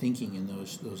innovative thinking in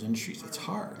those industries? It's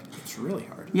hard. It's really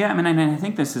hard. Yeah, I mean, I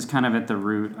think this is kind of at the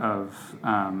root of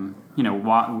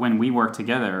when we work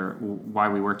together, why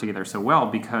we work together so well,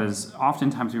 because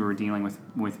oftentimes we were dealing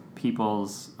with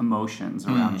people's emotions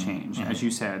around change. As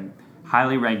you said,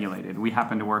 highly regulated. We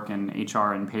happen to work in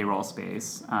HR and payroll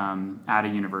space at a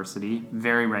university,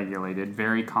 very regulated,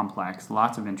 very complex,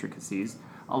 lots of intricacies.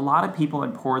 A lot of people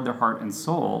had poured their heart and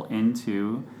soul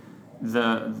into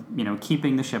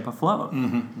keeping the ship afloat.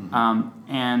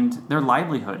 And their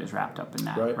livelihood is wrapped up in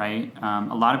that, right?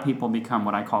 A lot of people become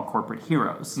what I call corporate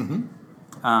heroes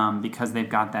because they've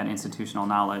got that institutional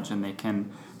knowledge and they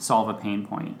can solve a pain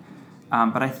point.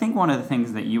 But I think one of the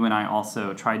things that you and I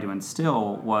also tried to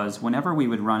instill was whenever we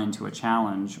would run into a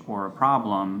challenge or a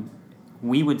problem,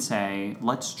 we would say,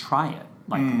 let's try it.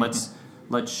 Like,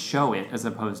 let's show it as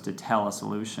opposed to tell a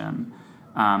solution.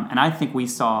 And I think we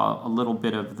saw a little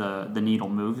bit of the needle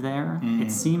move there.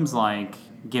 It seems like,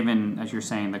 given, as you're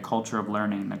saying, the culture of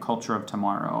learning, the culture of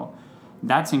tomorrow,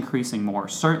 that's increasing more,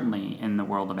 certainly in the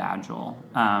world of Agile.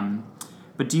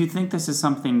 But do you think this is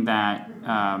something that,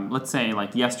 let's say,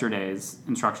 like yesterday's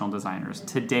instructional designers,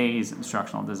 today's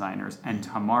instructional designers, and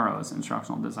tomorrow's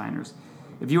instructional designers,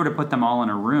 if you were to put them all in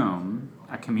a room,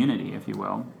 a community, if you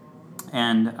will,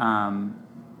 and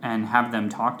have them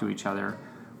talk to each other,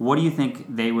 what do you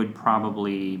think they would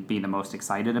probably be the most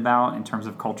excited about in terms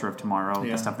of culture of tomorrow,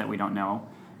 the stuff that we don't know?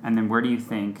 And then where do you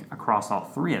think, across all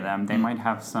three of them, they might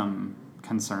have some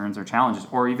concerns or challenges,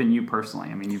 or even you personally?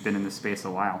 I mean, you've been in this space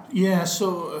a while. Yeah,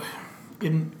 so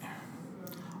in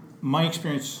my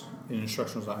experience in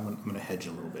instructional design, I'm going to hedge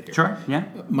a little bit here. Sure, yeah.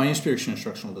 My experience in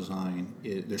instructional design,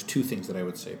 there's two things that I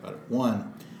would say about it.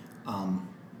 One,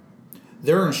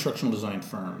 there are instructional design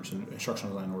firms and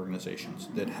instructional design organizations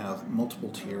that have multiple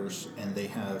tiers, and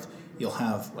you'll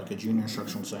have like a junior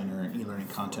instructional designer, an e-learning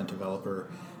content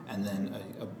developer, and then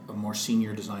a more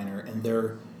senior designer, and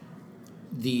there's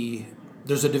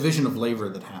a division of labor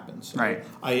that happens. Right.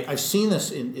 I've seen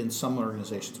this in some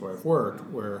organizations where I've worked,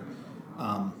 where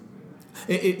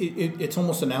it's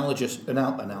almost analogous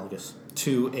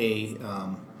to a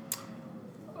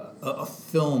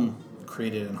film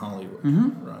created in Hollywood,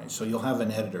 right? So you'll have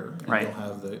an editor, and you'll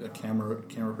have a camera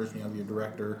person, you have your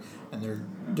director, and there are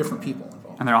different people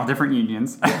involved. And they're all different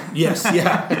unions. Yes,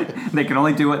 yeah. They can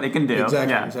only do what they can do.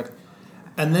 Exactly.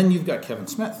 And then you've got Kevin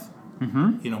Smith,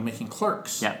 making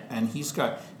Clerks. Yeah. And he's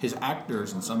got his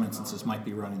actors, in some instances, might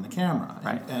be running the camera.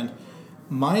 Right. And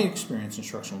my experience in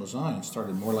instructional design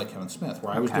started more like Kevin Smith,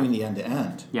 where I was doing the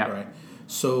end-to-end. Yeah. Right.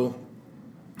 So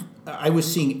I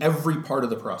was seeing every part of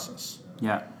the process.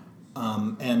 Yeah.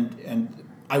 And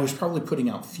I was probably putting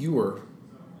out fewer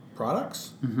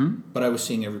products, but I was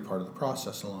seeing every part of the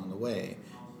process along the way.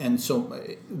 And so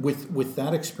with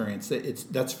that experience,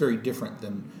 that's very different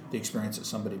than the experience that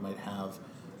somebody might have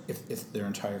if their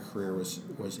entire career was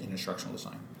in instructional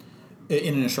design,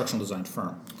 in an instructional design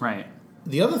firm. Right.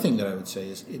 The other thing that I would say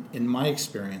is, in my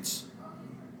experience,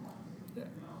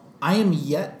 I am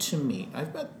yet to meet,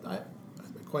 I've met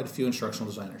quite a few instructional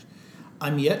designers,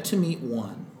 I'm yet to meet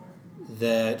one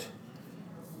that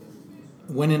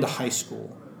went into high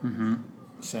school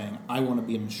saying, I want to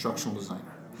be an instructional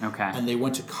designer. Okay. And they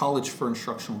went to college for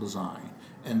instructional design.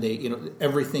 And they,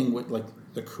 everything with like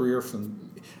the career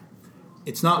from,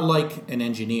 it's not like an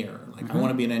engineer. Like, I want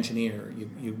to be an engineer.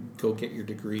 You go get your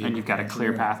degree. And you've got a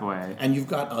clear pathway. And you've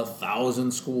got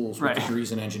 1,000 schools with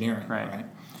degrees in engineering, right?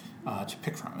 To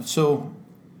pick from. And so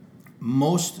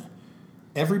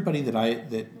everybody that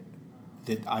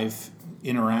I've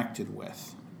interacted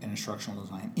with in instructional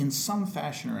design, in some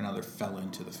fashion or another, fell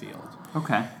into the field.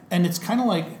 Okay. And it's kind of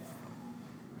like,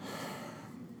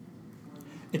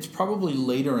 it's probably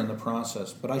later in the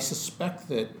process, but I suspect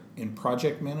that in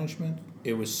project management,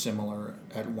 it was similar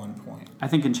at one point. I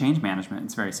think in change management,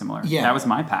 it's very similar. Yeah. That was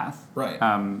my path. Right.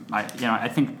 I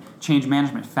think change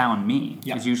management found me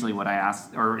is usually what I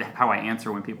ask, or how I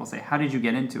answer when people say, how did you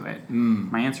get into it?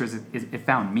 My answer is it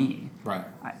found me. Right.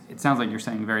 It sounds like you're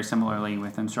saying very similarly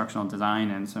with instructional design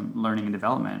and some learning and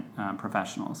development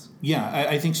professionals. Yeah,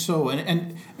 I think so.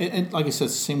 And like I said,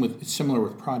 it's similar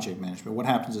with project management. What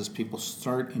happens is people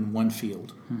start in one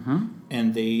field,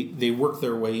 and they work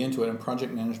their way into it, and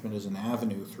project management is an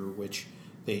avenue through which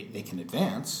they can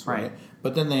advance, right?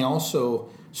 But then they also,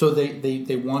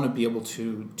 they want to be able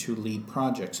to lead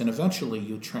projects, and eventually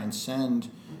you transcend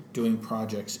doing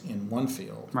projects in one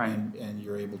field, and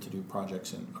you're able to do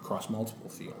projects across multiple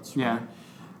fields. Yeah. Right?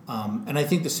 And I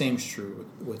think the same is true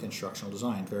with instructional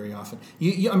design. Very often,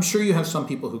 I'm sure you have some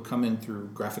people who come in through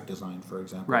graphic design, for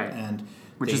example,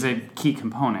 which is a key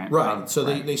component. Right.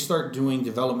 They start doing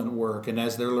development work, and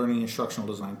as they're learning instructional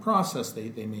design process,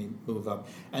 they may move up.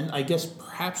 And I guess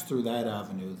perhaps through that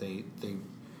avenue, they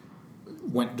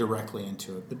went directly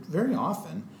into it. But very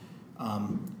often,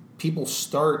 people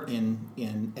start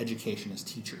in education as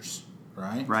teachers,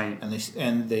 right? Right.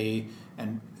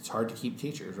 And it's hard to keep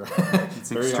teachers, right?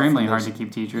 It's extremely hard to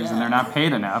keep teachers, and they're not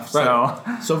paid enough.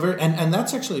 Right. So and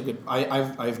that's actually a good.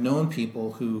 I've known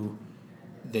people who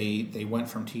they went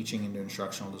from teaching into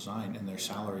instructional design, and their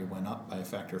salary went up by a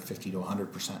factor of 50 to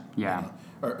 100%. Yeah.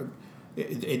 Or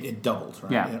it doubled,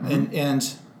 right? Yeah.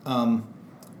 And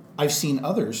I've seen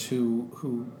others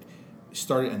who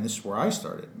started, and this is where I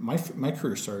started. My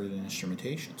career started in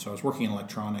instrumentation. So I was working in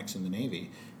electronics in the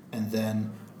Navy, and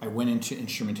then I went into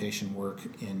instrumentation work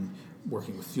in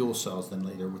working with fuel cells, then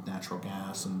later with natural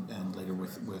gas, and later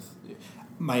with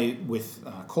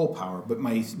coal power. But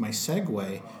my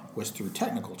segue was through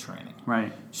technical training.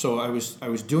 Right. So I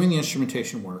was doing the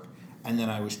instrumentation work, and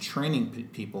then I was training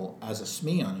people as a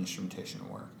SME on instrumentation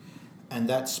work, and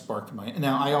that sparked my.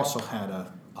 Now I also had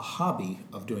a hobby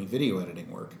of doing video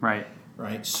editing work. Right.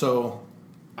 Right. So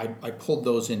I pulled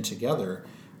those in together.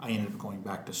 I ended up going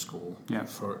back to school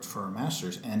for a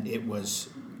master's, and it was.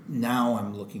 Now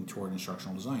I'm looking toward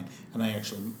instructional design, and I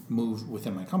actually moved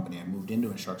within my company. I moved into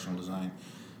instructional design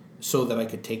so that I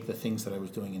could take the things that I was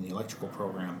doing in the electrical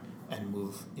program and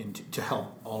move into to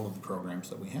help all of the programs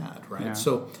that we had. Right. Yeah.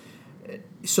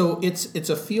 So it's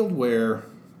a field where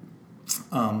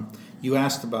you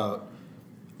asked about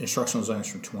instructional designers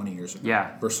from 20 years ago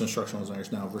versus instructional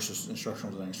designers now versus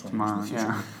instructional designers 20 years in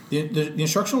the future. The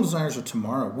instructional designers of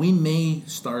tomorrow, we may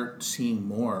start seeing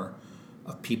more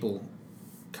of people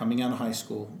coming out of high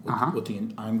school with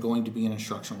the I'm going to be an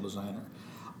instructional designer.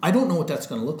 I don't know what that's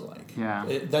going to look like. Yeah.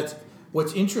 That's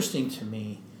what's interesting to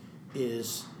me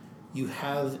is you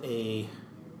have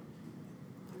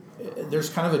there's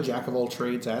kind of a jack of all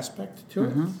trades aspect to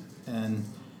it, and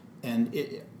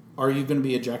are you going to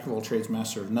be a jack of all trades,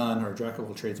 master of none, or a jack of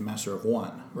all trades, master of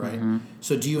one? Right.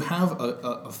 So do you have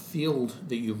a field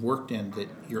that you've worked in that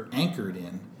you're anchored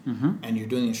in, and you're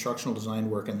doing instructional design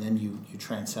work, and then you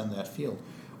transcend that field?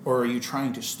 Or are you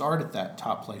trying to start at that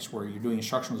top place where you're doing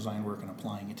instructional design work and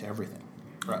applying it to everything?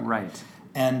 Right.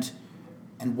 And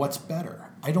what's better?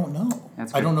 I don't know.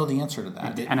 I don't know the answer to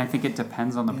that. And I think it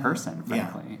depends on the person,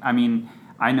 frankly. Yeah. I mean,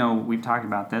 I know we've talked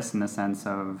about this in the sense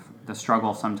of the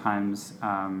struggle sometimes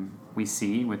we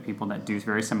see with people that do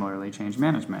very similarly change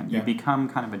management. You become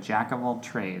kind of a jack of all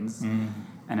trades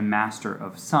and a master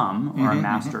of some or a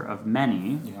master of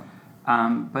many. Yeah.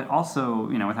 But also,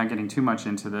 without getting too much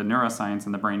into the neuroscience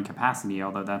and the brain capacity,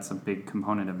 although that's a big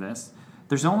component of this,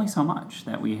 there's only so much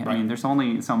that there's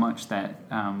only so much that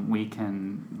we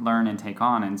can learn and take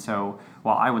on. And so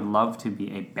while I would love to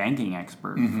be a banking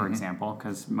expert, for example,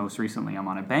 because most recently I'm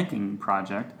on a banking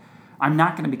project, I'm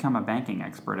not going to become a banking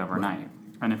expert overnight. Right.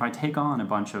 And if I take on a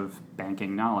bunch of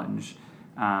banking knowledge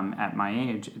at my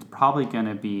age, it's probably going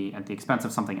to be at the expense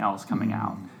of something else coming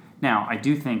out. Now, I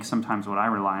do think sometimes what I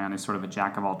rely on is sort of a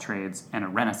jack of all trades and a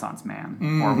Renaissance man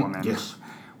or woman,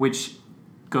 which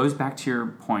goes back to your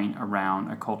point around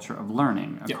a culture of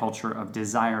learning, a culture of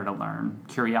desire to learn,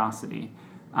 curiosity.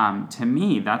 To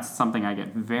me, that's something I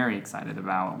get very excited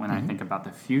about when I think about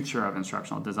the future of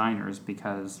instructional designers,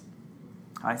 because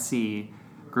I see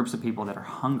groups of people that are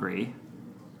hungry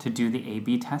to do the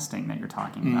A/B testing that you're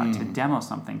talking about, to demo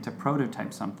something, to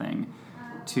prototype something.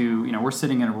 We're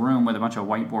sitting in a room with a bunch of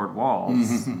whiteboard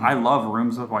walls. I love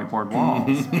rooms with whiteboard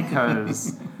walls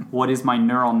because what is my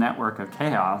neural network of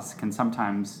chaos can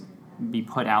sometimes be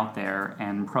put out there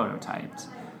and prototyped.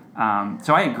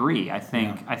 So I agree. I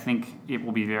think it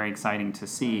will be very exciting to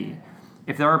see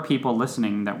if there are people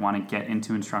listening that want to get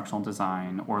into instructional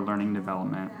design or learning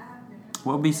development.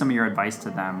 What would be some of your advice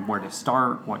to them? Where to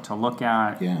start? What to look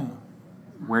at? Yeah.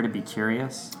 Where to be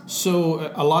curious?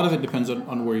 So a lot of it depends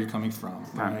on where you're coming from,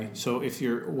 right? So if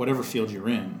you're whatever field you're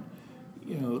in,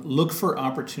 look for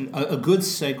opportunity. A good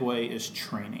segue is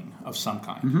training of some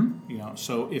kind.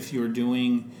 So if you're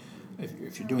doing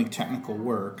technical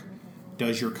work,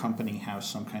 does your company have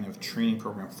some kind of training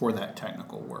program for that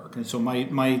technical work? And so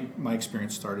my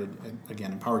experience started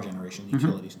again in power generation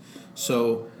utilities.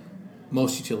 So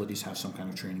most utilities have some kind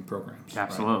of training programs.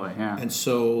 Absolutely, right? Yeah. And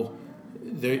so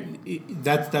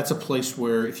that's a place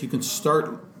where if you can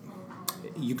start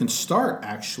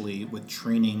actually with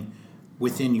training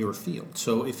within your field.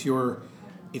 So if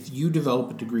you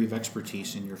develop a degree of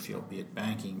expertise in your field, be it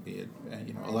banking, be it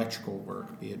electrical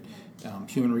work, be it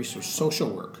human resource, social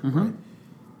work, right?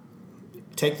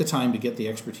 Take the time to get the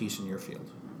expertise in your field.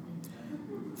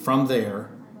 From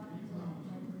there,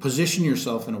 position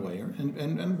yourself in a way,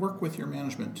 and work with your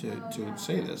management to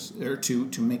say this or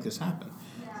to make this happen.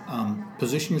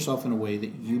 Position yourself in a way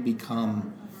that you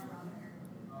become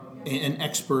an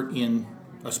expert in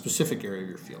a specific area of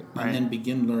your field, and then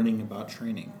begin learning about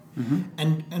training.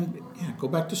 And go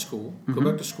back to school. Go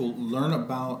back to school. Learn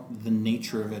about the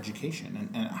nature of education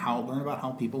and learn about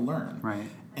how people learn. Right.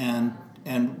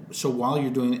 And so while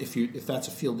you're doing it, if that's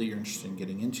a field that you're interested in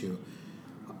getting into,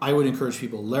 I would encourage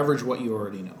people leverage what you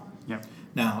already know. Yep.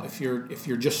 Now, if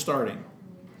you're just starting,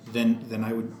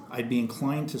 then I'd be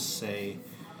inclined to say,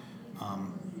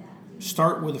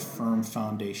 start with a firm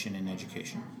foundation in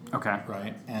education. Okay.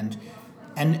 Right,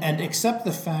 and accept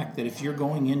the fact that if you're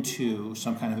going into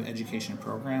some kind of education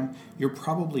program, you're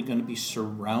probably going to be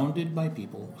surrounded by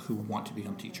people who want to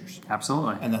become teachers.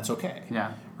 Absolutely. And that's okay.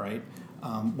 Yeah. Right.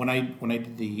 When I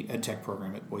did the EdTech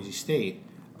program at Boise State,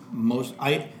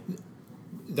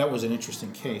 that was an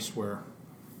interesting case where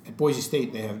at Boise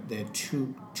State they had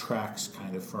 2 tracks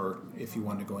kind of for if you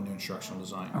wanted to go into instructional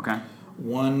design. Okay.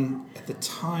 One at the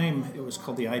time it was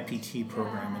called the IPT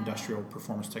program, Industrial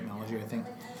Performance Technology, I think.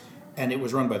 And it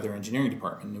was run by their engineering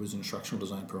department. It was an instructional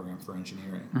design program for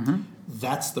engineering. Mm-hmm.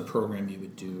 That's the program you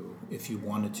would do if you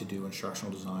wanted to do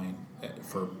instructional design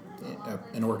for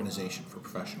an organization for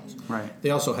professionals. Right.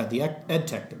 They also had the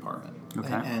EdTech department.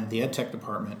 Okay. And the EdTech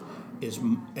department is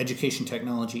education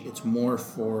technology. It's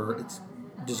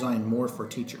designed more for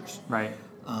teachers. Right.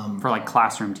 For like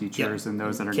classroom teachers and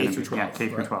those that are K going to through be 12, K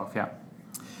through right. 12. Yeah.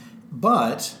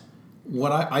 But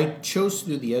what I chose to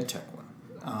do the EdTech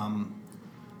one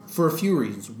for a few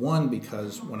reasons. One,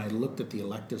 because when I looked at the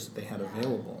electives that they had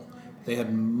available, they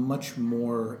had much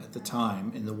more at the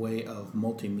time in the way of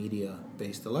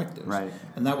multimedia-based electives. Right.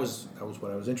 And that was what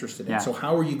I was interested in. Yeah. So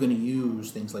how are you going to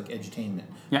use things like edutainment?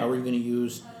 Yeah. How are you going to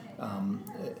use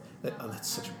that's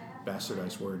such a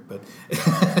bastardized word, but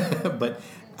but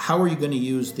how are you going to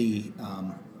use the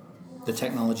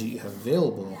technology you have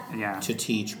available to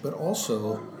teach? But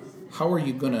also, how are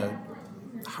you going to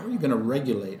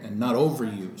regulate and not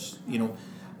overuse?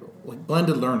 Like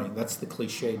blended learning. That's the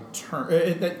cliched term.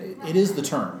 It is the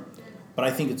term, but I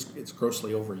think it's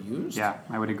grossly overused. Yeah,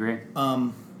 I would agree.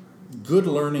 Good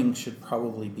learning should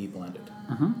probably be blended,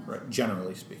 Mm-hmm. right?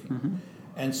 Generally speaking. Mm-hmm.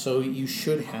 And so you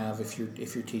should have, if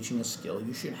you're teaching a skill,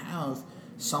 you should have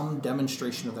some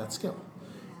demonstration of that skill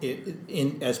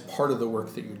as part of the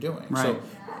work that you're doing. Right. So,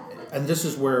 and this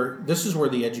is where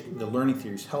the learning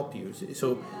theories help you.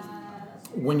 So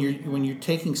when you're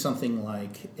taking something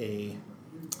like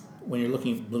when you're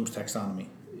looking at Bloom's taxonomy,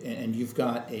 and you've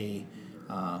got a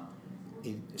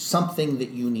something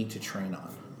that you need to train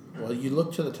on, well, you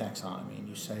look to the taxonomy and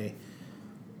you say,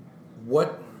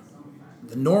 what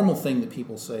the normal thing that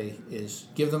people say is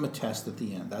give them a test at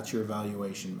the end. That's your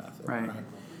evaluation method. Right.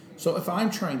 So if I'm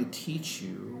trying to teach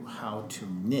you how to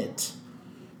knit,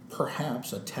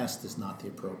 perhaps a test is not the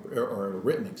appropriate, or a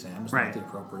written exam is not the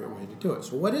appropriate way to do it.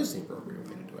 So what is the appropriate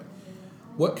way to do it?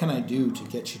 What can I do to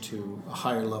get you to a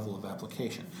higher level of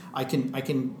application? I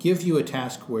can give you a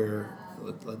task where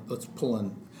let's pull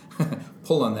on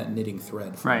that knitting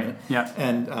thread for a minute. Yeah.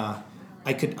 And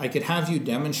I could have you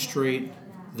demonstrate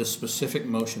the specific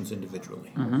motions individually,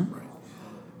 Mm-hmm. right?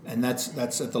 And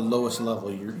that's at the lowest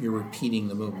level. You're repeating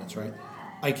the movements, right?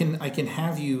 I can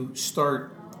have you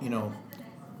start,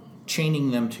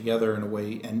 chaining them together in a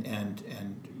way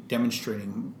and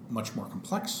demonstrating much more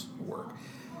complex work.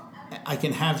 I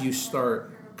can have you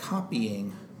start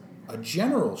copying a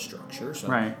general structure. So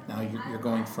now you're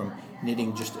going from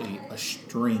knitting just a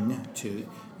string to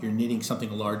you're knitting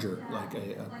something larger, like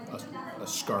a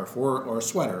scarf or a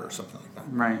sweater or something like that.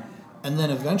 Right. And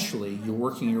then eventually you're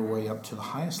working your way up to the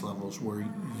highest levels where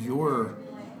you're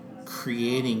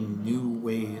creating new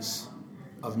ways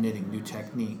of knitting, new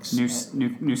techniques.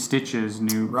 New stitches,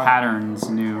 new patterns,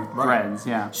 new threads,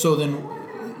 yeah. So then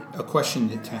a question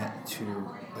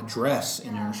to address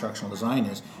in your instructional design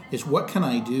is what can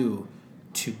I do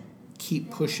to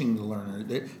keep pushing the learner?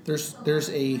 There's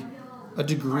a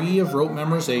degree of rote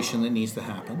memorization that needs to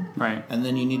happen. Right. And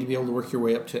then you need to be able to work your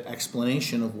way up to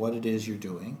explanation of what it is you're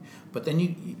doing. But then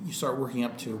you start working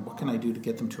up to what can I do to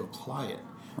get them to apply it?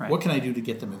 Right. What can I do to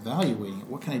get them evaluating it?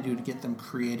 What can I do to get them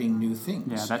creating new things?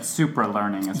 Yeah, that's super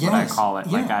learning is what I call it.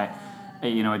 Yeah. Like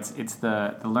it's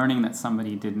the learning that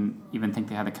somebody didn't even think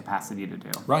they had the capacity to do.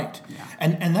 Right. Yeah.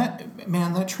 And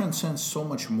that transcends so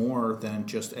much more than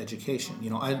just education.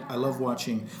 I love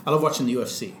watching the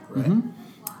UFC, right? Mm-hmm.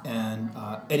 And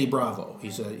Eddie Bravo, he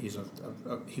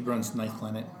runs Ninth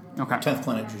Planet, 10th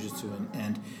Planet Jiu-Jitsu,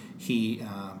 and he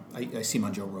I see him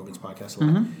on Joe Rogan's podcast a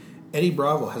lot. Mm-hmm. Eddie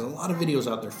Bravo has a lot of videos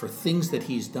out there for things that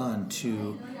he's done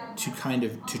to try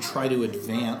to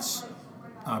advance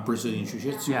Brazilian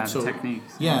Jiu-Jitsu. Yeah, the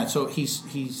techniques. Yeah, so he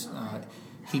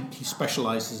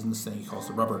specializes in this thing he calls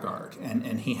the rubber guard,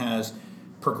 and he has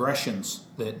progressions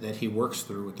that he works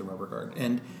through with the rubber guard,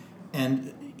 and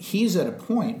he's at a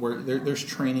point where there's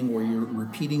training where you're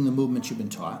repeating the movements you've been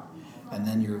taught, and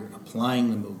then you're applying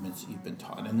the movements you've been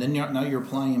taught, and then now you're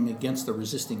applying them against the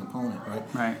resisting opponent, right?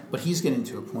 Right. But he's getting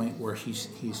to a point where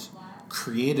he's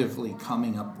creatively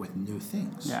coming up with new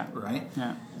things. Yeah. Right.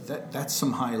 Yeah. That's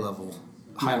some high level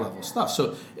stuff.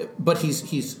 So, but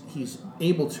he's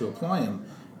able to apply them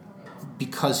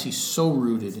because he's so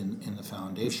rooted in the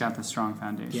foundation. He's got the strong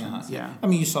foundation. Yeah. I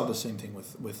mean, you saw the same thing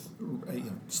with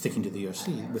sticking to the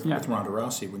UFC with Ronda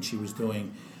Rousey when she was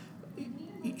doing.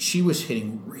 She was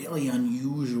hitting really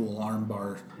unusual arm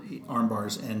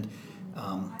bars and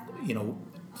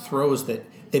throws that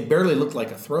they barely looked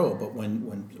like a throw, but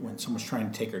when someone's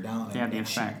trying to take her down,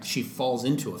 she falls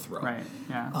into a throw. Right.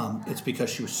 Yeah. It's because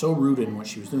she was so rooted in what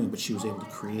she was doing, but she was able to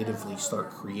creatively start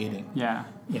creating. Yeah.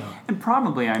 And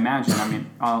probably, I imagine. I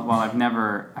mean, while I've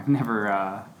never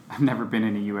been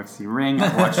in a UFC ring.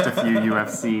 I've watched a few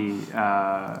UFC,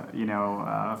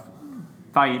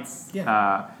 fights.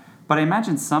 Yeah. But I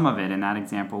imagine some of it in that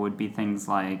example would be things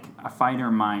like a fighter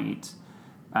might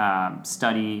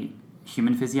study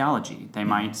human physiology. They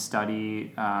might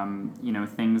study,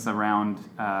 things around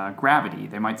gravity.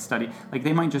 They might study,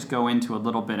 they might just go into a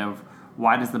little bit of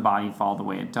why does the body fall the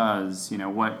way it does.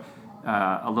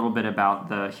 A little bit about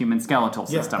the human skeletal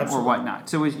system or whatnot.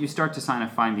 So as you start to kind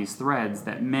of find these threads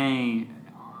that may,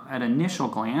 at initial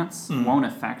glance, won't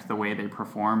affect the way they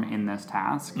perform in this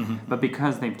task, but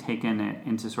because they've taken it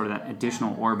into sort of that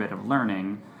additional orbit of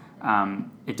learning,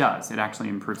 it does. It actually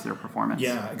improves their performance.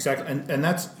 Yeah, exactly. And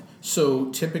that's, so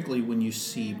typically when you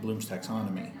see Bloom's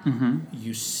taxonomy,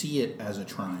 you see it as a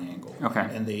triangle. Okay.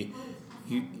 And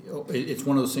it's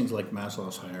one of those things like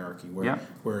Maslow's hierarchy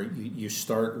where you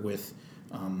start with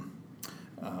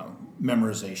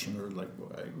memorization or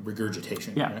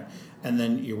regurgitation, right? And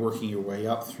then you're working your way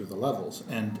up through the levels,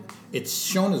 and it's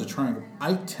shown as a triangle.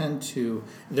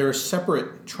 There are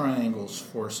separate triangles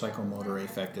for psychomotor,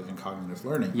 affective, and cognitive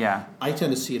learning. Yeah. I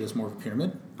tend to see it as more of a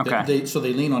pyramid. Okay. So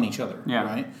they lean on each other,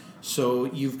 right? So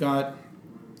you're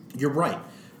right.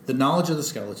 The knowledge of the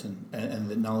skeleton and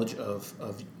the knowledge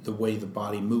of the way the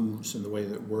body moves and the way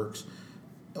that it works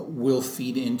will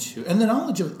feed into, and the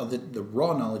knowledge of the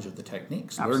raw knowledge of the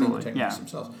techniques, learning the techniques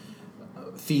themselves,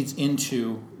 feeds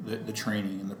into the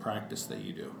training and the practice that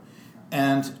you do.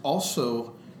 And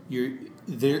also,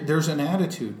 there's an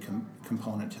attitude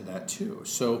component to that too.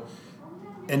 So,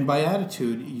 and by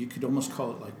attitude, you could almost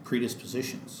call it like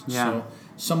predispositions. Yeah. So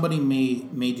somebody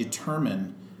may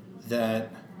determine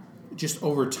that just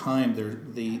over time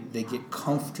they get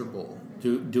comfortable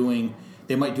doing.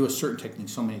 They might do a certain technique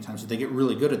so many times that they get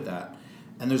really good at that.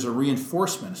 And there's a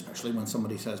reinforcement, especially when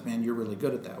somebody says, "Man, you're really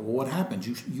good at that." Well, what happens?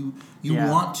 You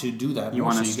want to do that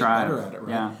more, so you get better at it, right?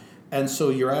 Yeah. And so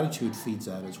your attitude feeds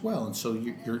that as well. And so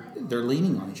they're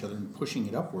leaning on each other and pushing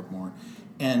it upward more.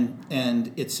 And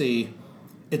it's a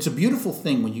beautiful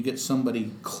thing when you get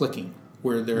somebody clicking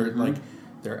where they're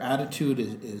their attitude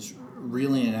is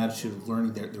really an attitude of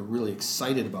learning. They're really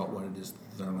excited about what it is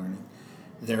that they're learning.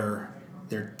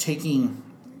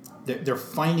 They're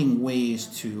finding ways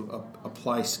to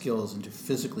apply skills and to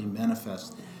physically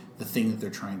manifest the thing that they're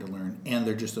trying to learn, and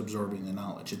they're just absorbing the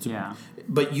knowledge.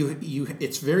 But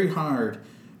it's very hard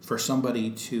for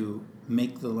somebody to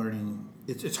make the learning.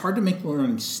 It's hard to make the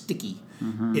learning sticky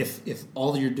if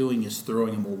all you're doing is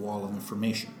throwing them a wall of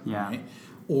information, right?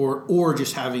 Or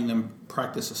just having them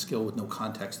practice a skill with no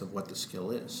context of what the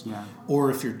skill is,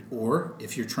 or if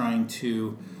you're trying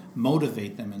to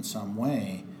motivate them in some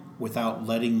way without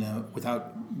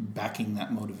backing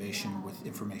that motivation with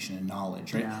information and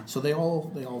knowledge, right? Yeah. So they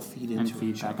all feed into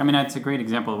feedback. I mean, it's a great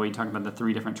example of the way you talk about the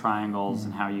three different triangles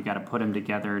and how you got to put them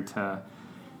together to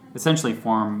essentially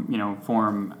form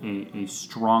a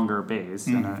stronger base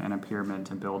and a pyramid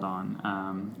to build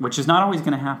on, which is not always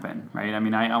going to happen, right? I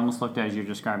mean, I almost looked at, as you're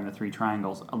describing the three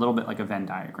triangles, a little bit like a Venn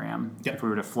diagram. Yep. If we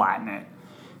were to flatten it,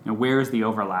 where's the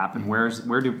overlap and where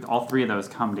do all three of those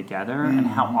come together and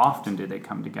how often do they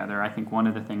come together? I think one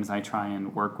of the things I try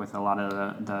and work with a lot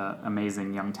of the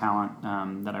amazing young talent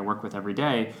that I work with every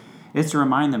day is to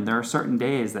remind them there are certain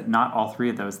days that not all three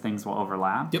of those things will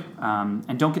overlap. Yep.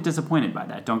 And don't get disappointed by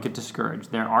that. Don't get discouraged.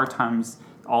 There are times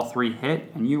all three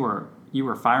hit and you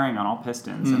were firing on all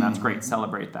pistons, and that's great.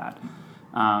 Celebrate that.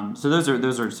 So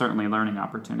those are certainly learning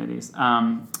opportunities.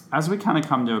 As we kind of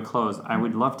come to a close, I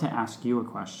would love to ask you a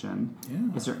question.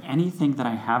 Yeah. Is there anything that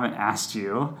I haven't asked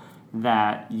you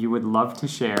that you would love to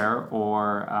share,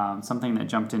 or something that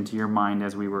jumped into your mind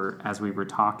as we were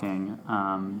talking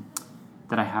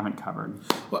that I haven't covered?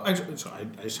 Well, I just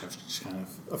have kind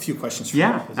of a few questions for you.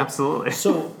 Yeah, absolutely.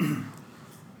 So,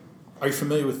 are you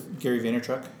familiar with Gary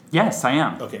Vaynerchuk? Yes, I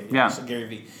am. Okay. Yeah. So Gary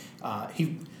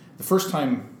V. The first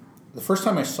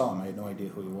time I saw him, I had no idea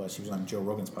who he was. He was on Joe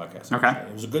Rogan's podcast. Okay.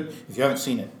 It was a good, if you haven't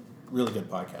seen it, really good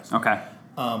podcast. Okay.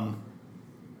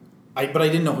 But I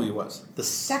didn't know who he was. The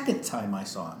second time I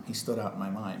saw him, he stood out in my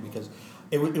mind because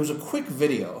it was a quick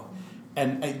video,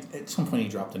 and at some point he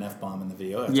dropped an F-bomb in the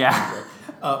video.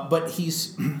 But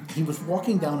he was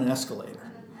walking down an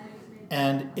escalator,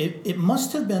 and it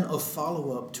must have been a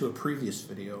follow-up to a previous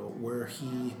video where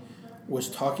he was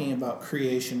talking about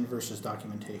creation versus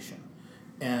documentation.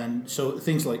 And so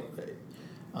things like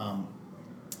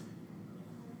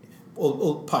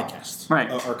podcasts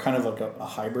are kind of like a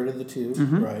hybrid of the two,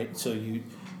 right? So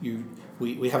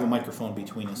we have a microphone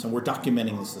between us, and we're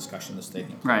documenting this discussion that's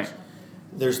taking place. Right.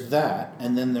 There's that,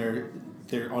 and then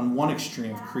they're on one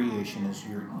extreme of creation is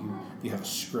you have a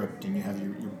script and you have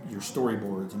your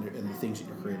storyboards and the things that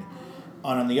you're creating.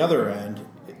 On the other end,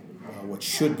 what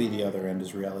should be the other end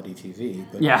is reality TV.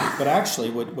 But actually,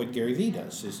 what Gary Vee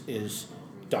does is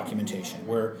documentation,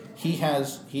 where he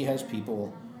has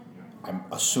people, I'm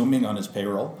assuming, on his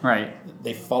payroll. Right.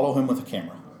 They follow him with a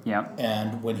camera. Yeah.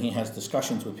 And when he has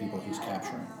discussions with people, he's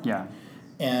capturing. Yeah.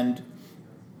 And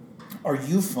are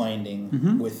you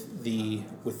finding with the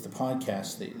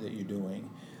podcast that you're doing,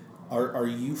 are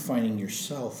you finding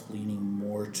yourself leaning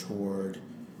more toward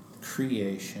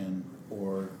creation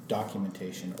or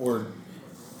documentation, or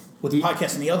with the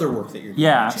podcast and the other work that you're doing?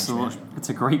 Yeah, absolutely. It's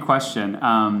a great question.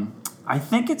 I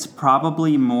think it's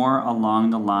probably more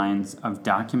along the lines of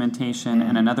documentation,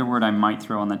 and another word I might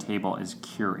throw on the table is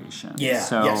curation. Yeah.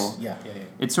 So yes. Yeah.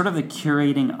 It's sort of the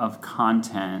curating of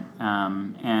content,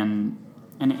 and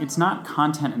it's not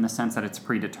content in the sense that it's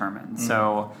predetermined.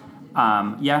 So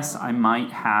yes, I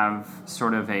might have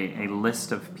sort of a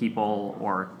list of people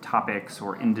or topics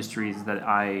or industries that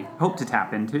I hope to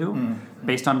tap into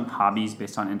based on hobbies,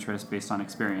 based on interest, based on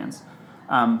experience.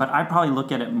 But I probably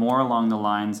look at it more along the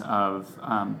lines of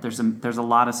there's a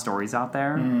lot of stories out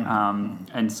there,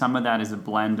 and some of that is a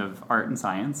blend of art and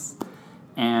science.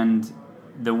 And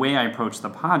the way I approach the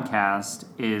podcast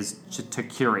is to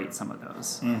curate some of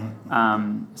those.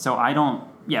 So I don't.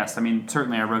 Yes, I mean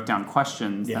certainly I wrote down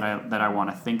questions that I want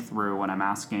to think through when I'm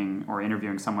asking or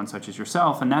interviewing someone such as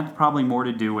yourself, and that's probably more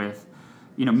to do with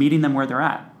meeting them where they're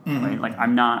at. Right? Like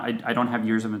I don't have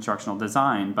years of instructional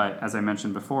design, but as I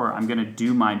mentioned before, I'm going to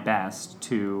do my best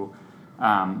to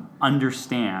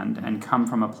understand and come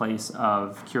from a place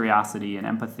of curiosity and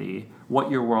empathy what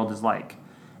your world is like.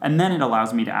 And then it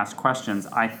allows me to ask questions,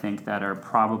 I think, that are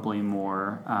probably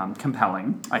more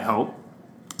compelling, I hope.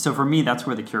 So for me, that's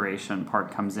where the curation part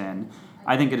comes in.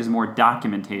 I think it is more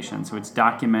documentation. So it's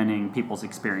documenting people's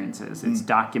experiences. It's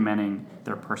documenting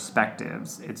their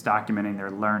perspectives. It's documenting their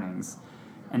learnings.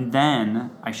 And then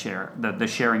I share. The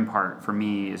sharing part for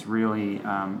me is really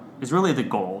the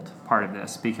gold part of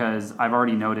this, because I've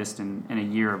already noticed in a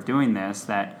year of doing this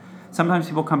that sometimes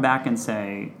people come back and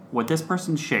say, what this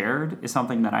person shared is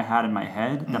something that I had in my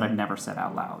head that I've never said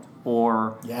out loud.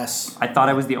 Or I thought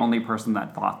I was the only person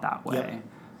that thought that way. Yep.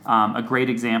 A great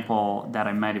example that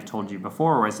I might have told you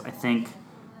before was, I think,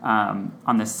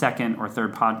 on the second or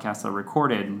third podcast I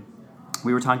recorded,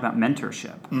 we were talking about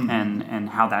mentorship and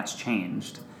how that's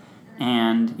changed.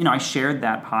 And, I shared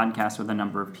that podcast with a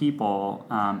number of people,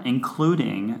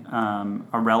 including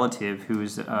a relative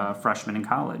who's a freshman in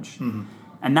college.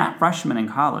 And that freshman in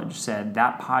college said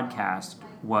that podcast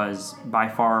was by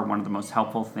far one of the most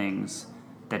helpful things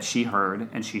that she heard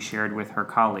and she shared with her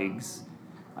colleagues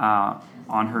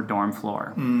on her dorm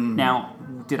floor. Now,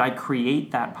 did I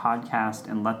create that podcast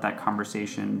and let that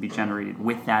conversation be generated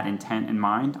with that intent in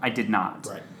mind? I did not.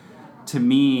 Right. To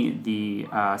me, the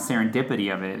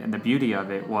serendipity of it and the beauty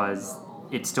of it was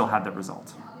it still had the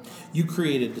result. You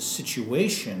created the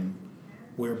situation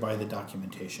whereby the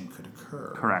documentation could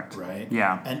occur. Correct. Right?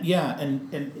 Yeah.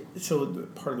 And so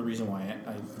part of the reason why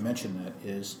I mentioned that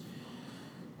is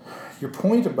your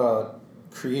point about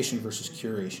creation versus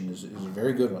curation is a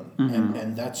very good one.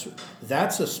 And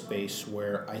that's a space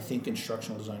where I think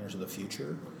instructional designers of the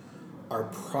future are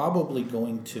probably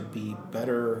going to be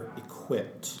better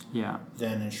equipped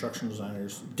than instructional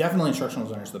designers, definitely instructional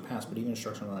designers of the past, but even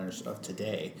instructional designers of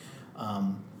today.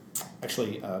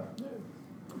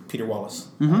 Peter Wallace,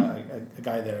 a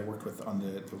guy that I worked with on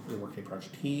the Workday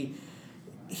project, he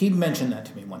mentioned that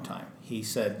to me one time. He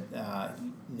said that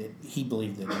he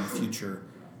believed that in the future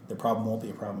the problem won't be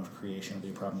a problem of creation, it'll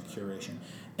be a problem of curation.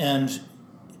 And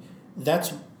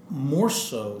that's more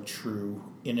so true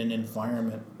in an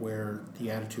environment where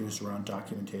the attitude is around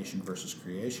documentation versus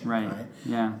creation. Right.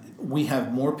 Yeah. We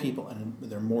have more people, and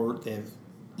they have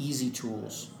easy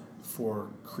tools for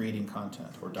creating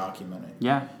content or documenting.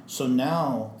 Yeah. So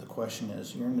now the question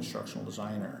is, you're an instructional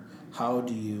designer. How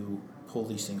do you pull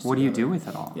these things together? What do you do with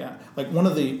it all? Yeah. Like one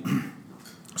of the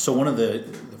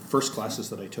first classes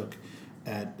that I took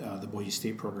at the Boise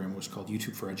State program was called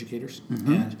YouTube for Educators.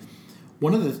 Mm-hmm. And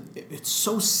it's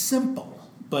so simple,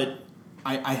 but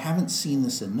I haven't seen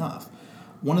this enough.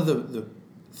 One of the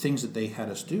things that they had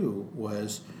us do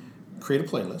was create a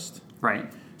playlist.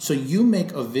 Right. So you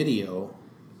make a video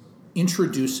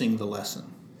introducing the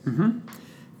lesson. Mm-hmm.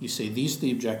 You say, these are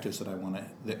the objectives that I want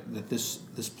that this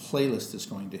playlist is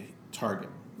going to target,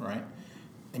 right?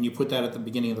 And you put that at the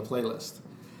beginning of the playlist.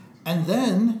 And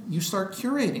then you start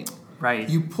curating. Right.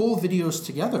 You pull videos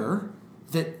together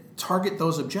that target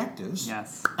those objectives.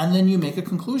 Yes. And then you make a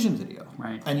conclusion video.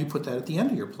 Right. And you put that at the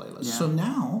end of your playlist. Yeah. So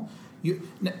now,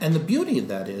 and the beauty of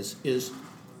that is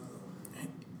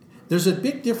there's a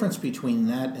big difference between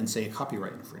that and, say, a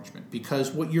copyright infringement.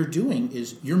 Because what you're doing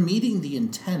is you're meeting the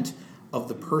intent of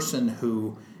the person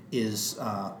who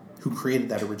created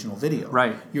that original video.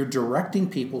 Right. You're directing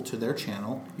people to their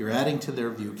channel. You're adding to their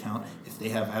view count. If they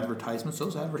have advertisements,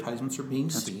 those advertisements are being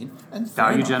seen. And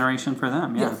value generation for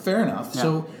them. Yeah. Yeah, fair enough.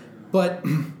 Yeah.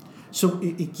 So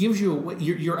it gives you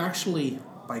you're actually,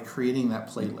 by creating that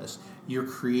playlist, you're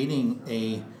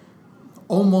creating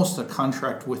almost a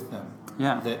contract with them.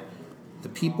 Yeah. That the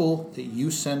people that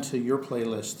you send to your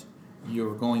playlist,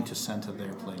 you're going to send to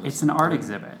their playlist. It's an art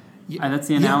exhibit. Yeah. And that's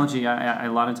the analogy I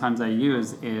a lot of times I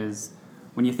use is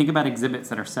when you think about exhibits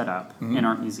that are set up Mm-hmm. in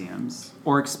art museums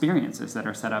or experiences that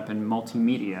are set up in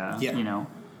multimedia,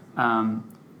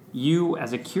 you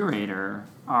as a curator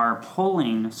are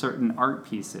pulling certain art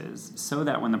pieces so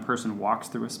that when the person walks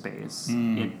through a space,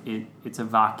 it's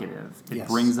evocative. It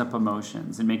Yes. brings up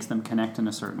emotions. It makes them connect in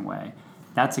a certain way.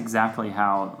 That's exactly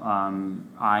how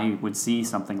I would see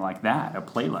something like that, a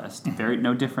playlist.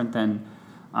 No different than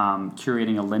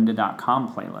curating a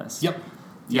lynda.com playlist. Yep.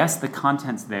 Yes, the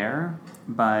content's there,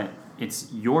 but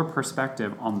it's your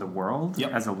perspective on the world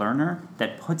Yep. as a learner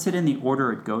that puts it in the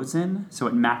order it goes in, so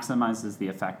it maximizes the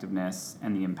effectiveness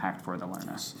and the impact for the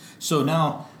learner. So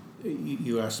now,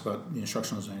 you asked about the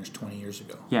instructional designers 20 years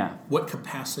ago. Yeah. What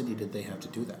capacity did they have to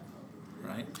do that?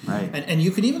 Right? Right. And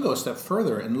you could even go a step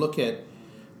further and look at,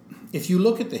 if you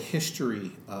look at the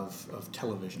history of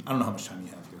television, I don't know how much time you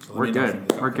have here. So let We're me know if you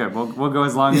good. need- We're okay. good. We'll go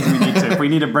as long as we need to. If we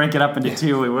need to break it up into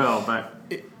two, we will. But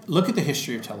Look at the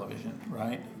history of television,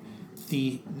 right?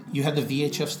 You had the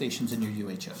VHF stations and your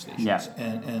UHF stations, Yeah.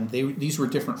 and these were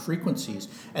different frequencies,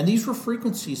 and these were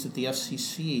frequencies that the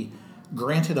FCC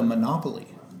granted a monopoly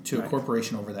to a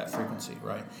corporation over that frequency,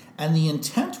 right? And the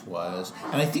intent was,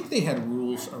 and I think they had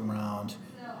rules around,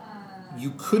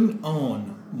 you couldn't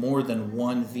own more than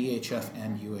one VHF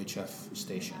and UHF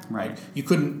station, Right. You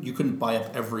couldn't buy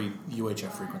up every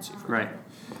UHF frequency, for right. example,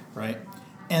 right?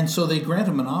 And so they grant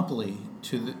a monopoly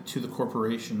to the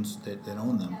corporations that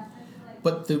own them.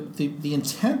 But the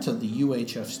intent of the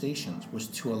UHF stations was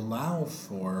to allow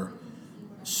for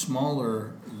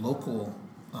smaller local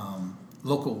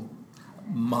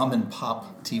mom and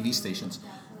pop TV stations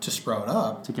to sprout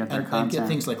up To get their and content. get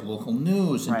things like local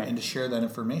news Right. and to share that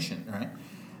information, right?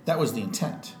 That was the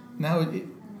intent. Now it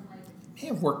may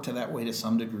have worked to that way to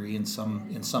some degree in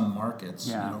some markets.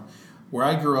 Yeah. Where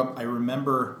I grew up, I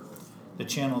remember the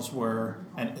channels were,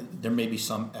 and there may be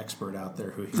some expert out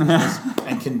there who hears this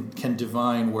and can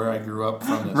divine where I grew up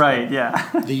from this. Right, yeah.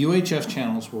 The UHF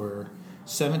channels were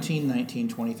 17, 19,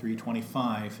 23,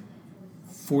 25,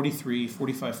 43,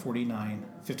 45, 49,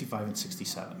 55, and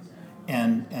 67.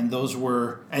 And those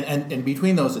were, and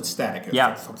between those it's static.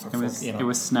 Yeah. It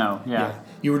was snow, yeah.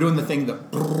 You were doing the thing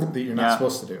that you're not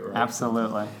supposed to do, right?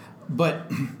 Absolutely.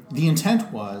 But the intent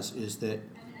is that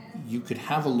you could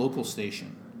have a local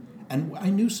station. And I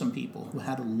knew some people who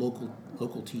had a local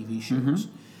TV shows,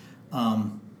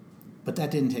 but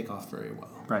that didn't take off very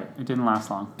well. Right. It didn't last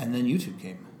long. And then YouTube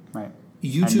came. Right.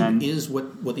 YouTube is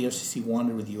what the FCC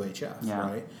wanted with UHF, Yeah.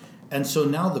 right? And so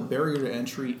now the barrier to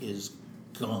entry is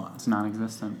gone. It's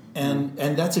non-existent. And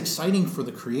that's exciting for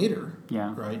the creator,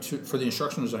 Yeah. right? For the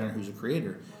instructional designer who's a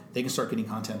creator, they can start getting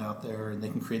content out there, and they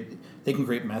can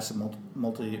create massive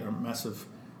massive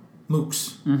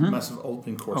MOOCs, massive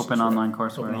open courses, Open online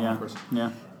courseware, Open online courses.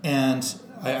 Yeah. And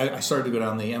I started to go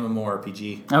down the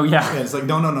MMORPG. Oh, yeah. And it's like,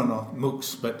 no,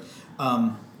 MOOCs. But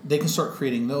they can start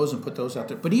creating those and put those out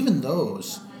there. But even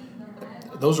those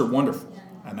are wonderful.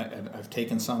 And I've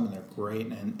taken some, and they're great.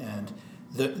 And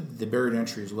the barrier to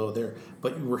entry is low there.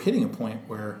 But we're hitting a point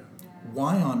where,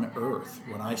 why on earth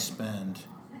would I spend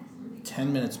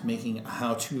 10 minutes making a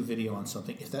how-to video on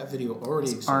something if that video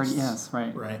already exists? Yes,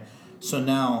 right. Right. So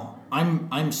now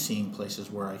I'm seeing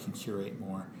places where I can curate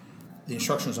more. the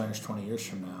instructional designers 20 years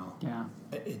from now, Yeah.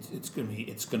 it's going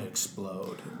to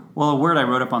explode. Well, a word I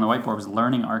wrote up on the whiteboard was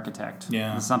learning architect.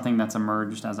 Yeah. It's something that's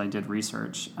emerged as I did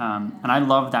research, and I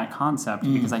love that concept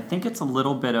because I think it's a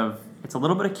little bit of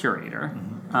curator,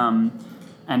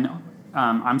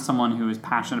 I'm someone who is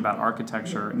passionate about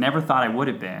architecture. Never thought I would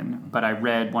have been, but I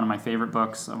read one of my favorite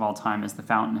books of all time is The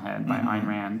Fountainhead by Ayn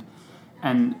Rand.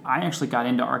 And I actually got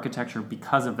into architecture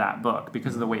because of that book,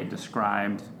 because of the way it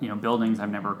described, buildings.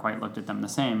 I've never quite looked at them the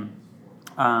same.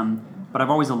 But I've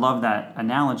always loved that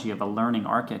analogy of a learning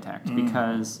architect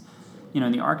because,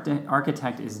 the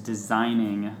architect is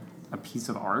designing a piece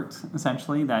of art,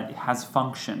 essentially, that has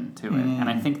function to it. And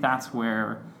I think that's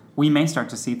where we may start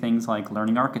to see things like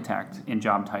learning architect in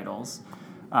job titles,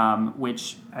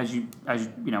 which, as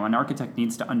an architect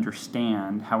needs to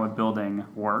understand how a building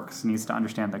works, needs to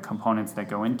understand the components that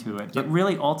go into it. But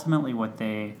really, ultimately, what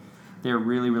they're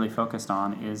really, really focused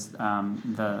on is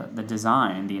the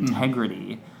design, the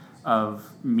integrity of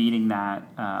meeting that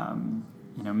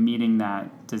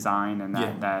design and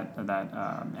that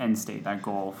end state, that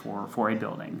goal for a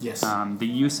building. Yes. The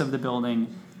use of the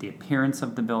building, the appearance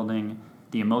of the building,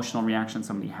 the emotional reaction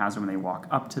somebody has when they walk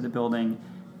up to the building.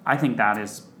 I think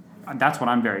that's what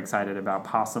I'm very excited about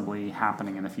possibly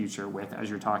happening in the future with, as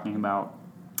you're talking about,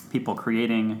 people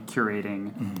creating,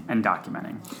 curating, and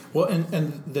documenting. Well,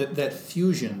 and that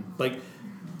fusion, like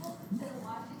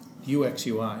UX,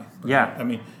 UI. Right? Yeah. I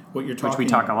mean, what you're talking... Which we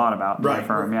talk a lot about in right, the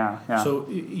firm, right. Yeah. So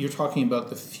you're talking about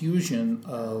the fusion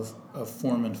of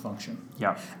form and function.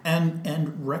 Yeah.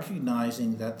 And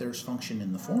recognizing that there's function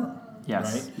in the form.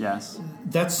 Yes. Right? Yes.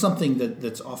 That's something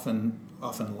that's often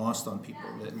lost on people.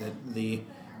 That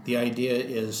the idea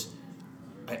is,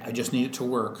 I just need it to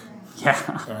work.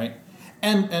 Yeah. Right.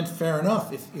 And fair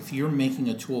enough. If you're making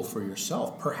a tool for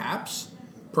yourself, perhaps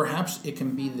it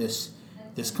can be this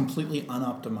completely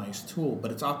unoptimized tool,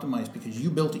 but it's optimized because you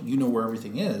built it. You know where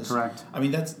everything is. Correct. I mean,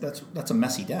 that's a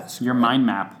messy desk. Your mind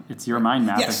map. It's your mind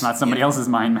map. Yes. It's not somebody else's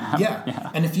mind map.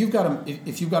 Yeah. And if you've got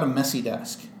a messy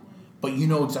desk, but you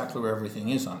know exactly where everything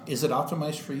is on, is it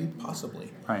optimized for you? Possibly.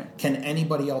 Right. Can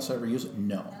anybody else ever use it?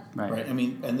 No. Right. I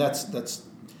mean, and that's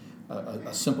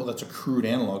a crude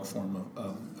analog form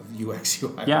of UX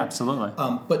UI. Yeah, absolutely.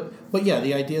 But yeah,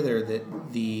 the idea there that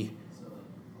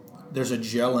there's a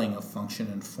gelling of function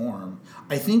and form.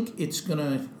 I think it's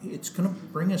gonna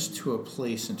bring us to a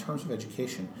place in terms of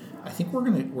education. I think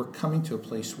we're coming to a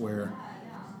place where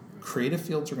creative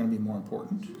fields are going to be more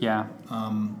important. Yeah.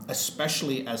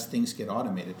 Especially as things get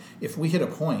automated. If we hit a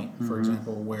point, for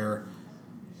example, where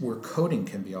coding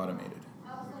can be automated,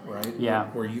 right? Yeah.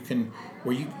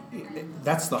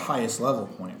 That's the highest level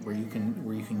point where you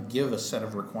can give a set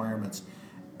of requirements,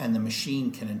 and the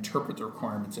machine can interpret the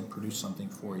requirements and produce something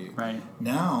for you. Right.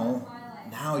 Now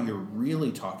you're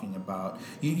really talking about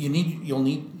you'll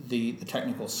need the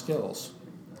technical skills,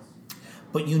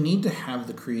 but you need to have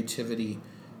the creativity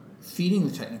feeding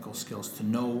the technical skills to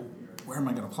know where am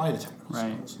I going to apply the technical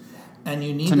skills, and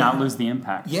you need to not lose the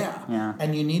impact. Yeah.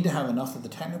 And you need to have enough of the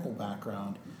technical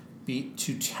background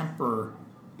to temper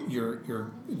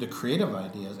the creative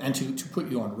ideas and to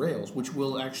put you on rails, which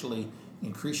will actually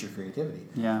increase your creativity.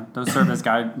 Yeah, those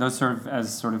serve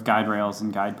as sort of guide rails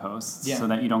and guideposts, so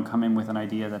that you don't come in with an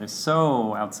idea that is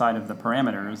so outside of the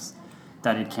parameters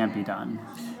that it can't be done.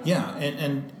 Yeah,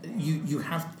 and you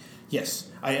have. Yes,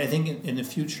 I think in the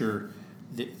future,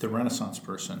 the Renaissance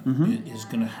person is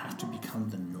going to have to become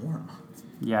the norm.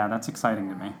 Yeah, that's exciting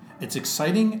to me. It's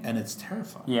exciting and it's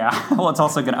terrifying. Yeah, well, it's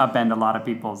also going to upend a lot of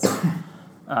people's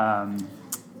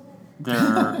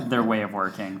their way of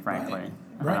working, frankly.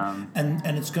 Right.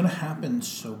 And it's going to happen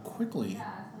so quickly,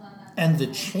 and the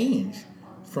change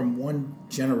from one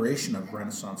generation of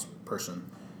Renaissance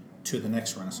person to the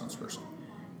next Renaissance person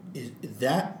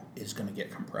is going to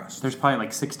get compressed. There's probably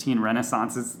like 16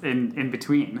 Renaissances in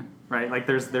between, right? Like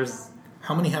there's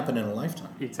how many happened in a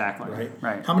lifetime? Exactly.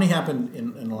 Right. How many happened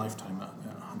in a lifetime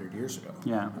 100 years ago?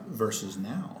 Yeah. Versus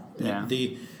now. Yeah.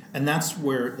 And that's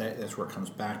where it comes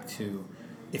back to,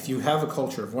 if you have a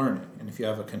culture of learning and if you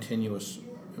have a continuous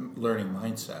learning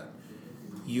mindset,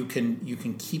 you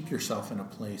can keep yourself in a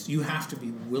place. You have to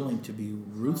be willing to be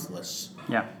ruthless.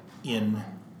 Yeah. In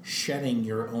shedding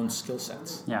your own skill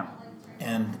sets. Yeah.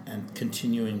 And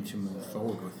continuing to move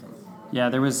forward with them. Yeah,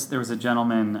 there was a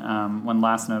gentleman, one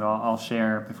last note I'll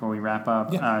share before we wrap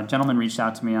up. Yeah. A gentleman reached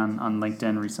out to me on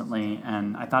LinkedIn recently,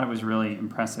 and I thought it was really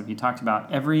impressive. He talked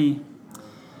about every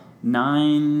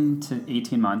 9 to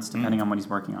 18 months, depending on what he's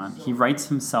working on, he writes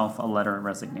himself a letter of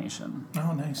resignation.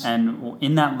 Oh, nice. And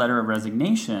in that letter of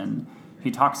resignation, he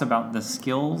talks about the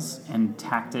skills and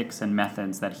tactics and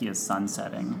methods that he is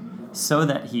sunsetting so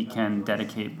that he can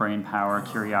dedicate brain power,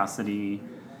 curiosity,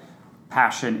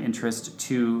 passion, interest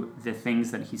to the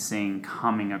things that he's seeing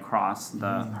coming across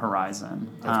the horizon.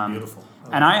 That's beautiful.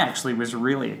 And I actually was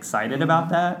really excited about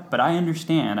that, but I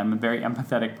understand, I'm a very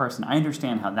empathetic person, I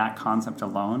understand how that concept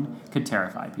alone could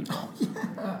terrify people.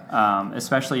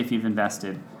 Especially if you've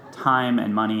invested time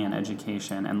and money and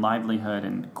education and livelihood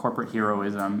and corporate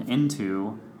heroism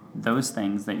into those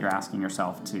things that you're asking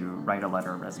yourself to write a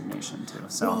letter of resignation to.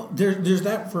 So well, there's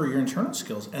that for your internal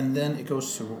skills, and then it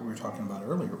goes to what we were talking about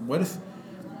earlier. What if?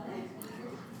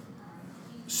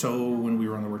 So when we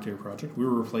were on the Workday project, we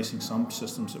were replacing some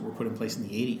systems that were put in place in the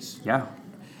 80s. Yeah.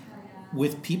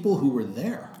 With people who were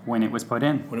there. When it was put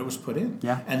in. When it was put in.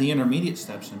 Yeah. And the intermediate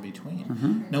steps in between.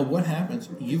 Mm-hmm. Now what happens?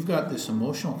 You've got this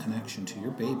emotional connection to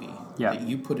your baby that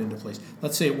you put into place.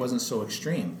 Let's say it wasn't so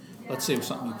extreme. Let's say it was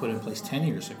something you put in place 10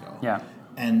 years ago. Yeah.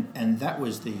 And that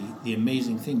was the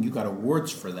amazing thing. You got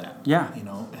awards for that. Yeah. You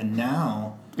know, and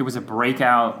now it was a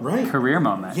breakout career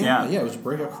moment. Yeah, it was a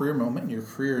breakout career moment, and your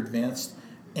career advanced,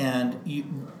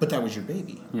 but that was your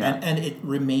baby. Yeah. And it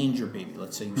remained your baby.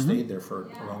 Let's say you stayed there for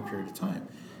a long period of time.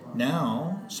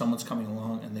 Now someone's coming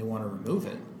along and they want to remove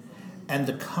it. And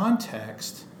the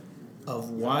context of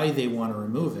why they want to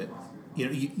remove it,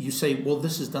 you say, well,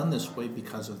 this is done this way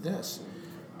because of this.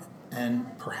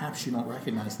 And perhaps you don't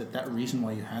recognize that reason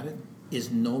why you had it is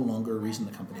no longer a reason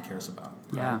the company cares about.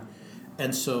 Right? Yeah.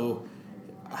 And so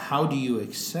how do you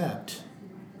accept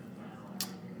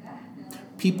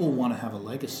people want to have a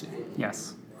legacy?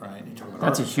 Yes. Right.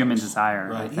 That's a human desire,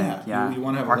 right? I think. Yeah. You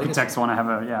want to have architects a legacy. want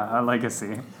to have a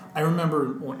legacy. I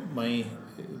remember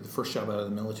the first job out of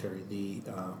the military.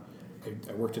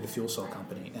 I worked at a fuel cell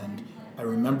company, and I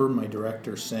remember my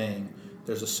director saying,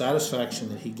 "There's a satisfaction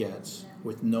that he gets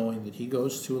with knowing that he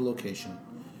goes to a location.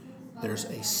 There's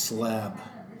a slab,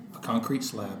 a concrete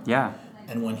slab. Yeah.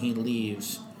 And when he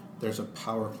leaves, there's a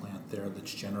power plant there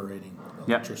that's generating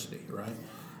electricity, right?"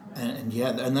 And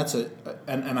that's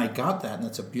and I got that, and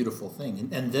that's a beautiful thing.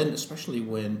 And then especially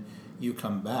when you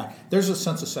come back, there's a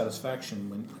sense of satisfaction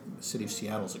when the city of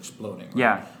Seattle's exploding.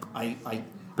 Right? Yeah.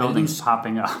 Buildings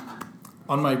popping up.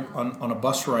 On a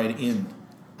bus ride in,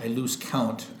 I lose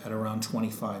count at around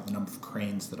 25 the number of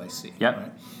cranes that I see. Yep.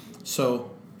 Right?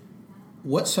 So,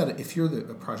 if you're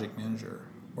a project manager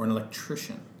or an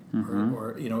electrician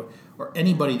or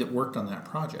anybody that worked on that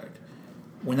project,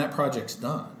 when that project's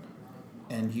done,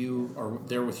 and you are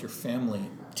there with your family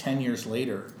 10 years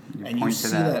later, and you see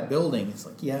that building, it's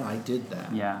like, yeah, I did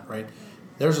that. Yeah. Right?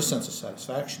 There's a sense of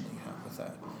satisfaction that you have with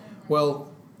that.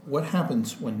 Well, what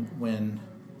happens when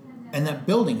and that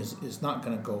building is not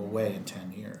going to go away in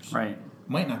 10 years. Right.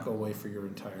 Might not go away for your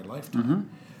entire lifetime.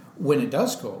 When it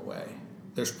does go away,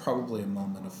 there's probably a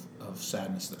moment of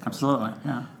sadness that comes. Absolutely,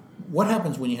 yeah. What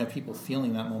happens when you have people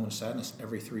feeling that moment of sadness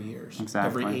every 3 years?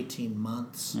 Exactly. Every 18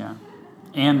 months? Yeah.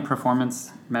 And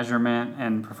performance measurement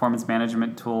and performance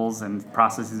management tools and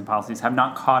processes and policies have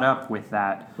not caught up with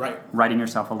that. Right. Writing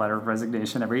yourself a letter of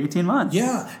resignation every 18 months.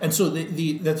 Yeah, and so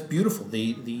that's beautiful.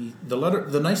 The letter.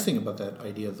 The nice thing about that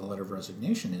idea of the letter of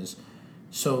resignation is,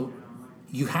 so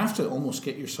you have to almost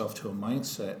get yourself to a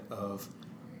mindset of,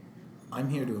 I'm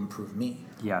here to improve me.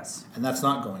 Yes. And that's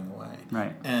not going away.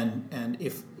 Right. And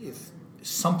if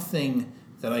something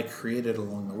that I created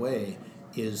along the way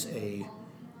is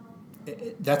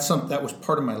that was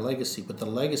part of my legacy, but the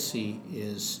legacy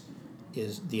is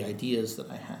the ideas that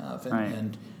I have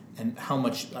and how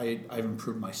much I've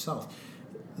improved myself.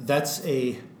 That's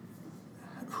a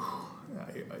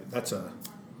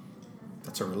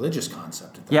religious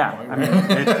concept at that point. Right?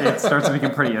 I mean, it starts to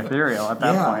become pretty ethereal at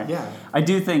that point. Yeah. I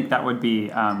do think that would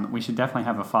be, we should definitely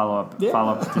have a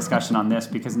follow-up discussion on this,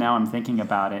 because now I'm thinking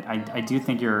about it. I do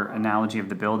think your analogy of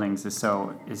the buildings is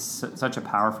such a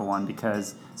powerful one,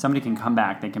 because somebody can come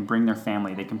back, they can bring their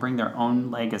family, they can bring their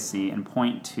own legacy and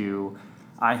point to,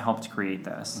 I helped create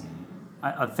this.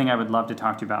 A thing I would love to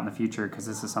talk to you about in the future, because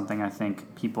this is something I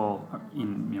think people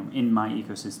in my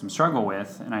ecosystem struggle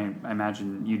with, and I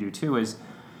imagine you do too, is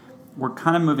we're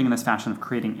kind of moving in this fashion of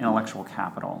creating intellectual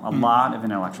capital, a lot of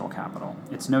intellectual capital.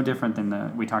 It's no different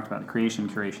than we talked about the creation,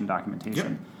 curation,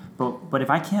 documentation. Yep. But if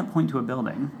I can't point to a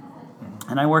building,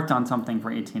 and I worked on something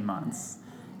for 18 months,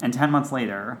 and 10 months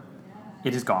later,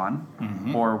 it is gone,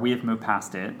 or we have moved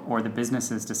past it, or the business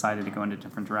has decided to go in a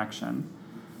different direction,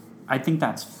 I think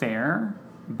that's fair,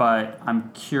 but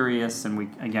I'm curious, and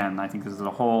I think this is a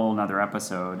whole other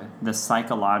episode, the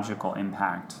psychological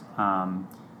impact on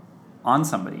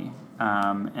somebody,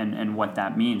 and what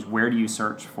that means. Where do you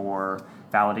search for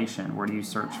validation? Where do you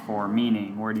search for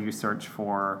meaning? Where do you search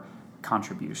for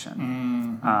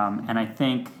contribution? And I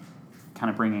think kind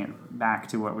of bringing it back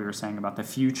to what we were saying about the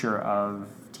future of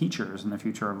teachers and the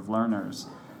future of learners,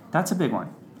 that's a big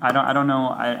one. I don't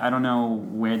know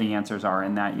where the answers are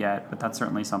in that yet, but that's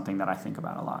certainly something that I think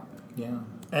about a lot. Yeah,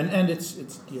 and it's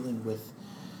dealing with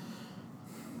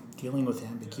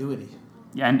ambiguity.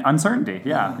 Yeah, and uncertainty.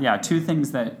 Yeah. Two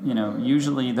things that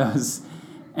usually those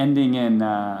ending in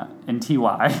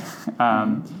ty.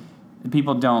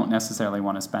 People don't necessarily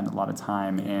want to spend a lot of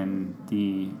time in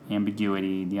the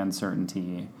ambiguity, the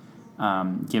uncertainty.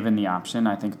 Given the option,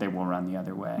 I think they will run the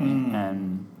other way,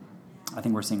 and I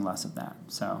think we're seeing less of that.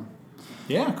 So,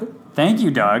 yeah, good. Thank you,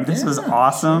 Doug. This was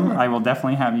awesome. Sure. I will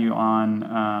definitely have you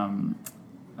on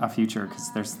a future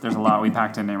because there's a lot we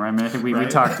packed in there. Right? I mean, I think we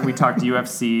talked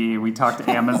UFC, we talked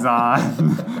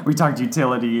Amazon, we talked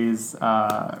utilities.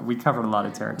 We covered a lot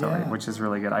of territory, which is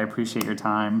really good. I appreciate your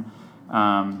time,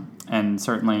 and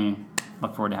certainly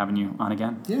look forward to having you on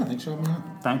again. Yeah, thanks for having me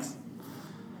on. Thanks.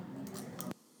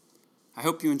 I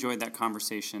hope you enjoyed that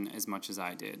conversation as much as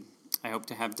I did. I hope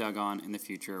to have Doug on in the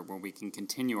future where we can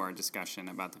continue our discussion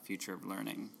about the future of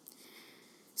learning.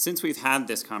 Since we've had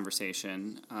this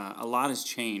conversation, a lot has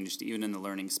changed even in the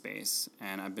learning space,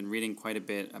 and I've been reading quite a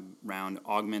bit around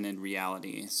augmented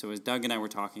reality. So as Doug and I were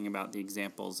talking about the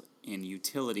examples in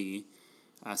utility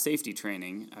safety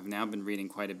training, I've now been reading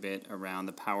quite a bit around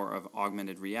the power of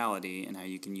augmented reality and how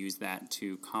you can use that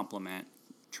to complement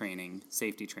training,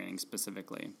 safety training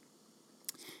specifically.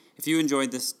 If you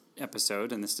enjoyed this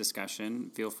episode and this discussion,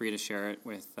 feel free to share it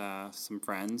with some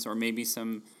friends or maybe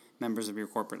some members of your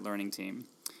corporate learning team.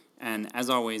 And as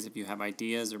always, if you have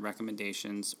ideas or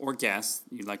recommendations or guests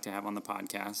you'd like to have on the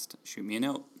podcast, shoot me a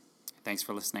note. Thanks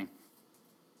for listening.